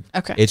screen.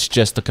 Okay. It's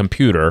just the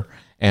computer,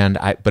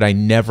 but I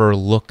never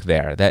look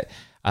there.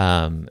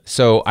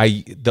 So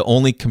the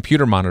only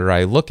computer monitor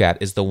I look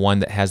at is the one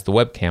that has the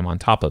webcam on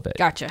top of it.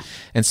 Gotcha.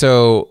 And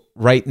so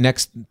right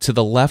next to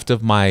the left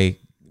of my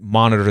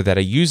monitor that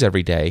I use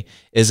every day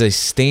is a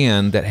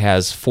stand that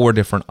has 4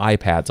 different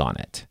iPads on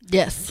it.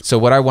 Yes. So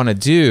what I want to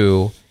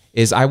do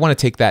is I want to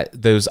take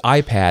those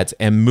iPads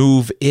and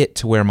move it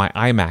to where my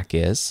iMac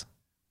is.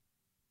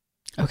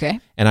 Okay.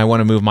 And I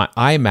want to move my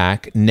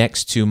iMac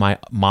next to my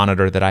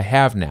monitor that I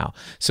have now,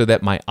 so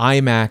that my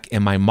iMac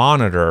and my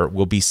monitor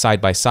will be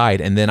side by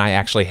side. And then I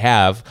actually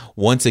have,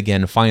 once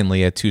again,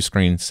 finally, a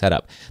 2-screen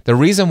setup. The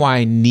reason why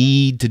I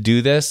need to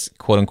do this,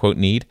 quote unquote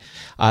need,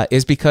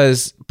 is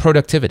because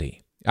productivity.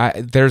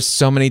 There's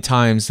so many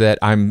times that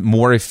I'm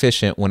more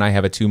efficient when I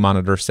have a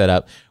 2-monitor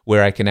setup,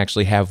 where I can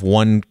actually have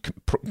one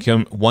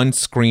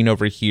screen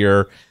over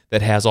here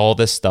that has all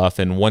this stuff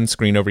and one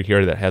screen over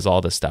here that has all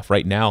this stuff.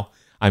 Right now,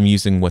 I'm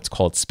using what's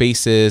called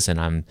spaces, and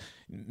I'm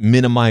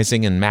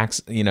minimizing and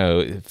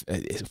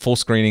full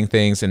screening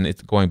things, and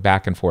it's going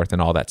back and forth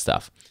and all that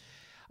stuff.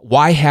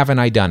 Why haven't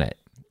I done it?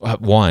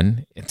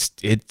 One,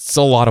 it's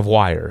a lot of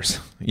wires,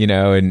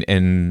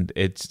 and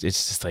it's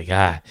just like,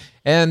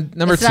 And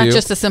number two, it's not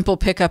just a simple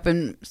pick up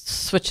and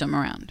switch them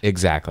around.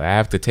 Exactly. I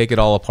have to take it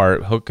all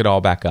apart, hook it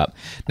all back up.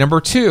 Number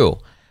two,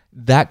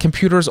 that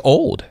computer's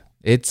old.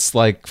 It's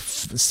like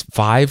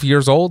 5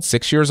 years old,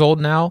 6 years old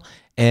now,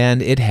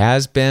 and it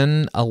has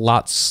been a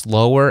lot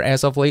slower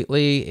as of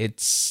lately.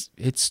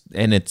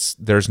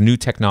 There's new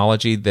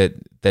technology that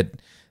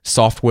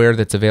software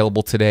that's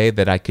available today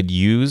that I could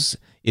use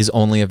is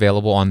only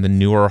available on the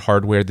newer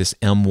hardware, this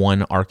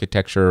M1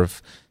 architecture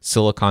of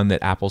silicon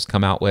that Apple's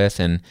come out with.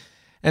 And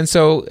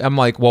so I'm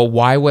like, well,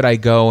 why would I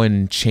go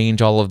and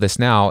change all of this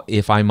now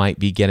if I might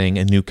be getting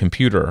a new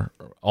computer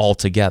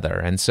altogether?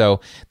 And so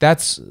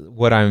that's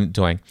what I'm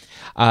doing.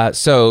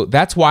 So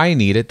that's why I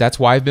need it. That's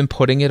why I've been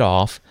putting it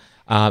off.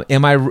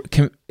 Am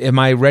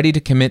I ready to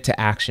commit to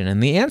action?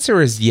 And the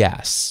answer is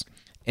yes.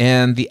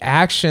 And the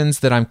actions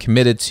that I'm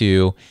committed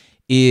to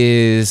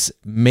is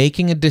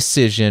making a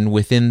decision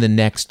within the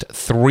next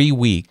 3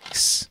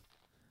 weeks.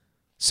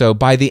 So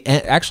by the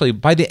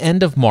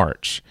end of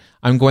March,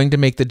 I'm going to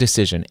make the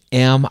decision.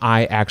 Am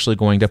I actually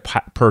going to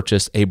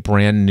purchase a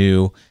brand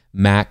new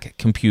Mac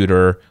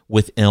computer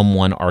with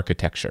M1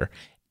 architecture?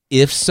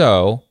 If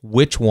so,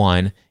 which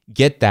one?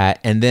 Get that,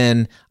 and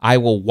then I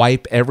will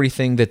wipe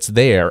everything that's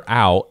there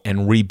out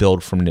and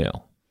rebuild from new.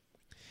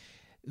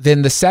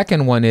 Then the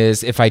second one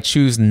is, if I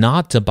choose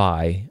not to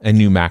buy a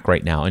new Mac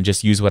right now and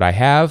just use what I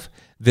have,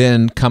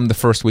 then come the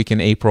first week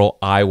in April,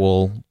 I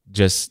will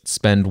just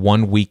spend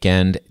one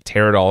weekend,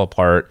 tear it all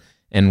apart,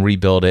 and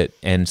rebuild it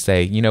and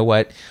say, you know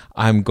what,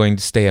 I'm going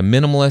to stay a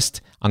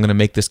minimalist. I'm going to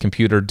make this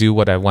computer do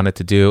what I want it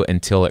to do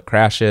until it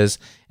crashes.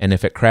 And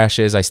if it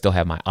crashes, I still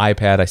have my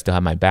iPad, I still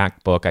have my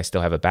MacBook, I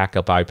still have a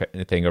backup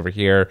iPad thing over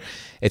here.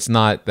 It's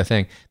not the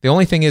thing. The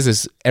only thing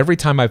is every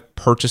time I've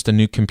purchased a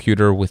new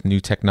computer with new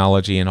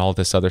technology and all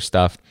this other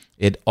stuff,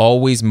 it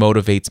always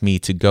motivates me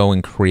to go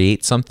and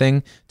create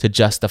something to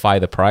justify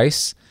the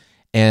price.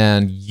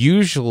 And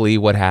usually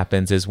what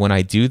happens is when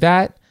I do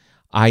that,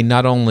 I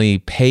not only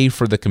pay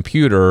for the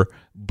computer,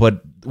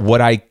 but what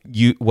I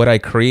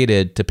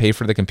created to pay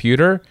for the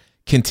computer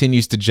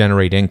continues to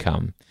generate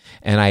income.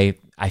 And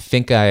I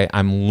think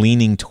I'm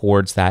leaning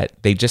towards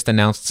that. They just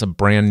announced some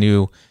brand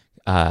new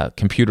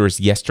computers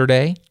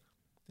yesterday.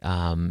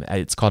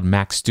 It's called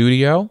Mac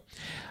Studio,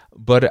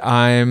 but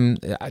I'm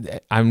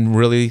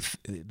really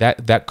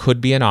that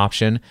could be an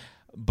option.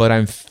 But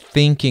I'm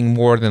thinking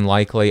more than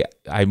likely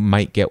I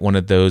might get one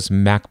of those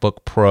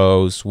MacBook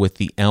Pros with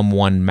the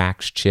M1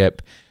 Max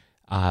chip,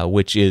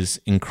 which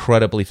is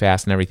incredibly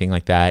fast and everything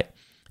like that,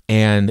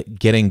 and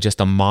getting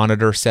just a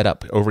monitor set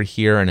up over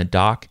here and a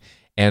dock,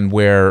 and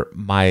where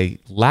my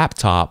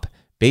laptop,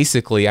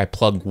 basically I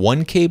plug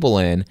one cable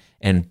in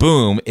and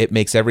boom, it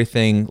makes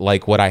everything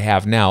like what I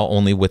have now,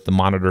 only with the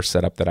monitor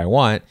setup that I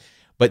want.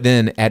 But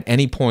then at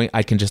any point,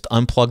 I can just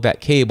unplug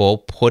that cable,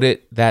 put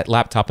that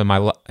laptop in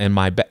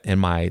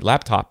my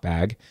laptop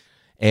bag,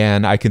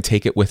 and I can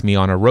take it with me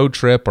on a road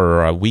trip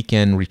or a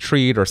weekend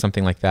retreat or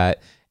something like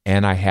that.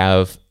 And I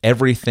have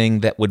everything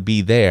that would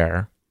be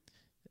there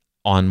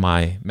on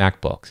my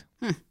MacBook.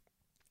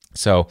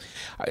 So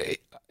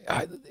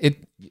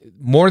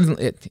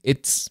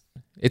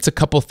it's a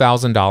couple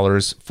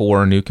 $1,000s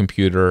for a new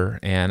computer,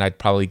 and I'd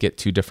probably get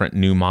 2 different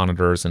new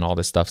monitors and all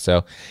this stuff.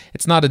 So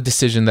it's not a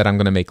decision that I'm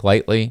going to make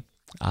lightly,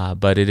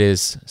 but it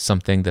is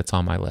something that's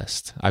on my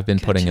list. I've been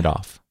putting it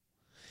off.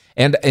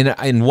 And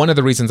one of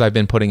the reasons I've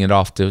been putting it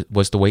off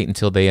was to wait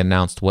until they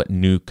announced what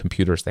new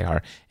computers they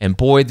are. And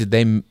boy, did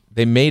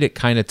they made it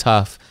kind of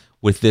tough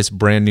with this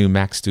brand new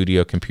Mac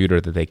Studio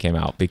computer that they came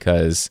out,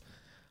 because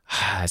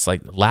it's like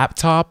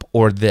laptop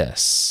or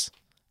this.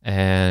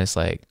 And it's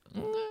like,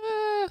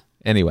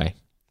 anyway.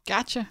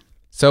 Gotcha.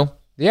 So,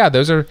 yeah,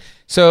 the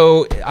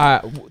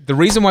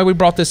reason why we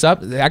brought this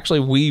up,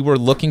 actually, we were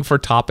looking for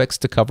topics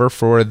to cover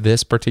for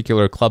this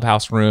particular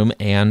Clubhouse room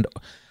and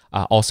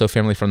also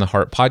Family from the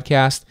Heart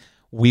podcast.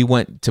 We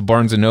went to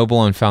Barnes &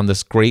 Noble and found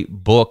this great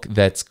book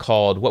that's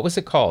called, what was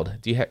it called?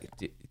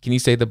 Can you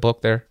say the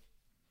book there?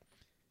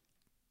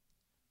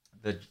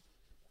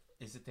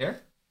 Is it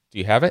there? Do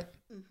you have it?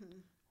 Mm-hmm.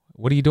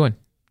 What are you doing?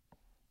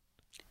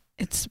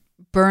 It's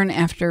Burn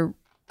After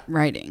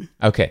Writing.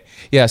 Okay.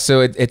 Yeah,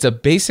 so it's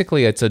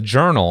a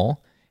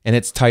journal, and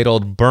it's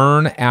titled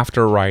Burn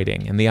After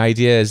Writing. And the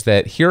idea is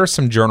that here are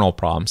some journal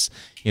prompts.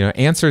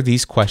 Answer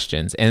these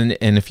questions. And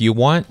if you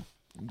want,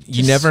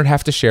 you never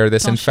have to share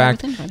this. In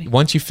fact,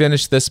 once you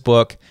finish this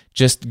book,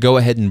 just go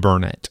ahead and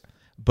burn it.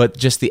 But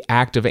just the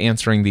act of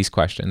answering these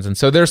questions. And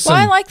so there's some...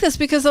 Well, I like this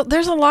because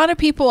there's a lot of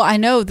people I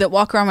know that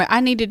walk around with, I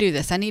need to do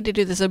this,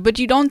 but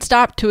you don't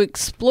stop to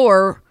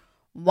explore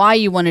why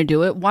you want to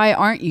do it. Why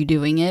aren't you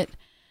doing it?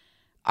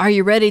 Are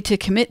you ready to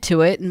commit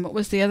to it? And what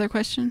was the other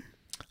question?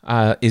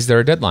 Is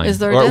there a deadline? Is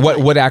there a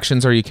deadline? What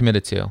actions are you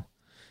committed to?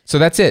 So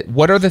that's it.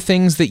 What are the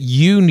things that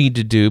you need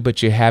to do,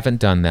 but you haven't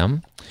done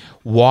them?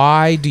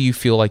 Why do you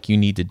feel like you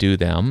need to do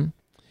them?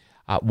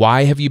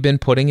 Why have you been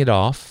putting it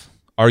off?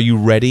 Are you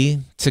ready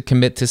to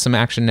commit to some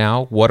action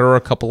now? What are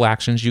a couple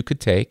actions you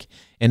could take?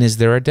 And is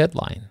there a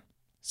deadline?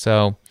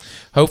 So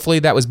hopefully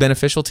that was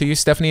beneficial to you.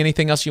 Stephanie,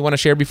 anything else you want to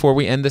share before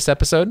we end this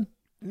episode?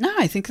 No,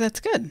 I think that's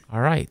good.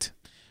 All right.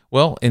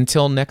 Well,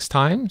 until next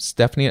time,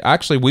 Stephanie,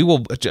 actually,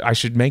 I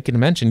should make a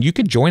mention. You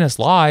could join us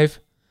live,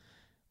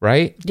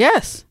 right?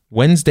 Yes.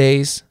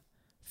 Wednesdays,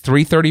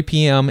 3:30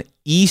 p.m.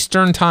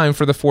 Eastern time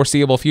for the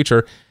foreseeable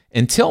future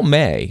until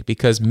May,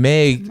 because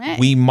May,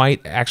 we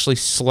might actually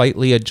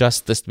slightly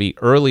adjust this to be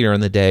earlier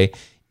in the day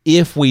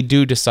if we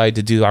do decide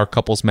to do our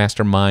couples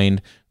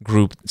mastermind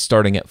group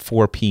starting at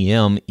 4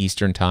 p.m.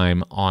 Eastern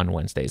time on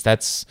Wednesdays.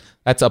 That's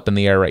up in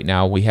the air right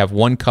now. We have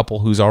one couple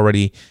who's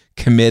already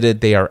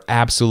committed. They are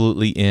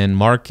absolutely in.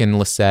 Mark and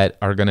Lisette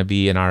are going to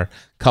be in our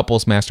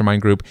couples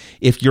mastermind group.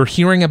 If you're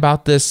hearing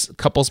about this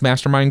couples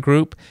mastermind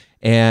group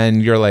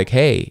and you're like,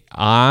 hey,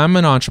 I'm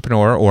an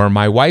entrepreneur, or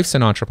my wife's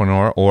an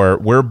entrepreneur, or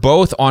we're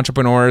both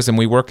entrepreneurs and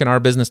we work in our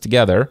business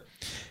together,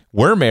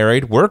 we're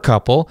married, we're a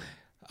couple,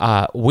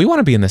 we want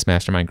to be in this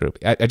mastermind group.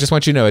 I just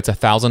want you to know it's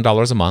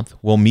 $1,000 a month.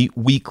 We'll meet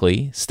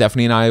weekly.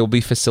 Stephanie and I will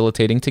be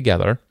facilitating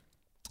together.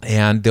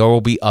 And there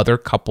will be other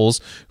couples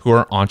who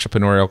are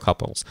entrepreneurial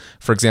couples.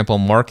 For example,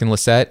 Mark and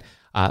Lisette.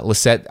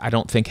 Lisette, I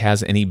don't think,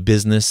 has any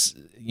business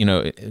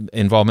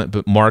involvement,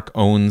 but Mark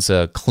owns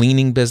a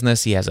cleaning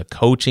business. He has a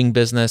coaching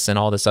business and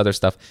all this other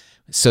stuff.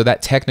 So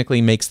that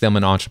technically makes them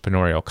an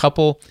entrepreneurial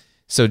couple.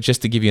 So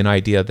just to give you an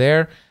idea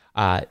there.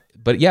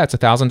 But yeah, it's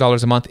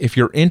 $1,000 a month. If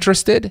you're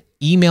interested,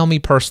 email me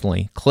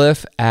personally,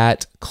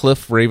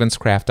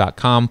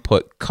 cliff@cliffravenscraft.com.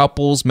 Put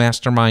couples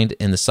mastermind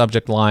in the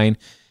subject line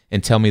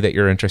and tell me that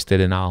you're interested,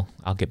 and I'll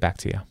get back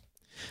to you.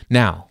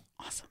 Now,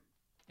 awesome.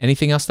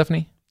 Anything else,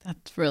 Stephanie?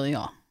 That's really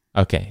all.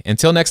 Okay.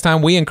 Until next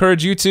time, we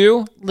encourage you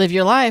to live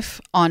your life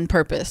on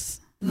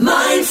purpose.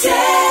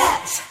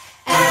 Mindset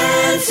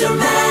and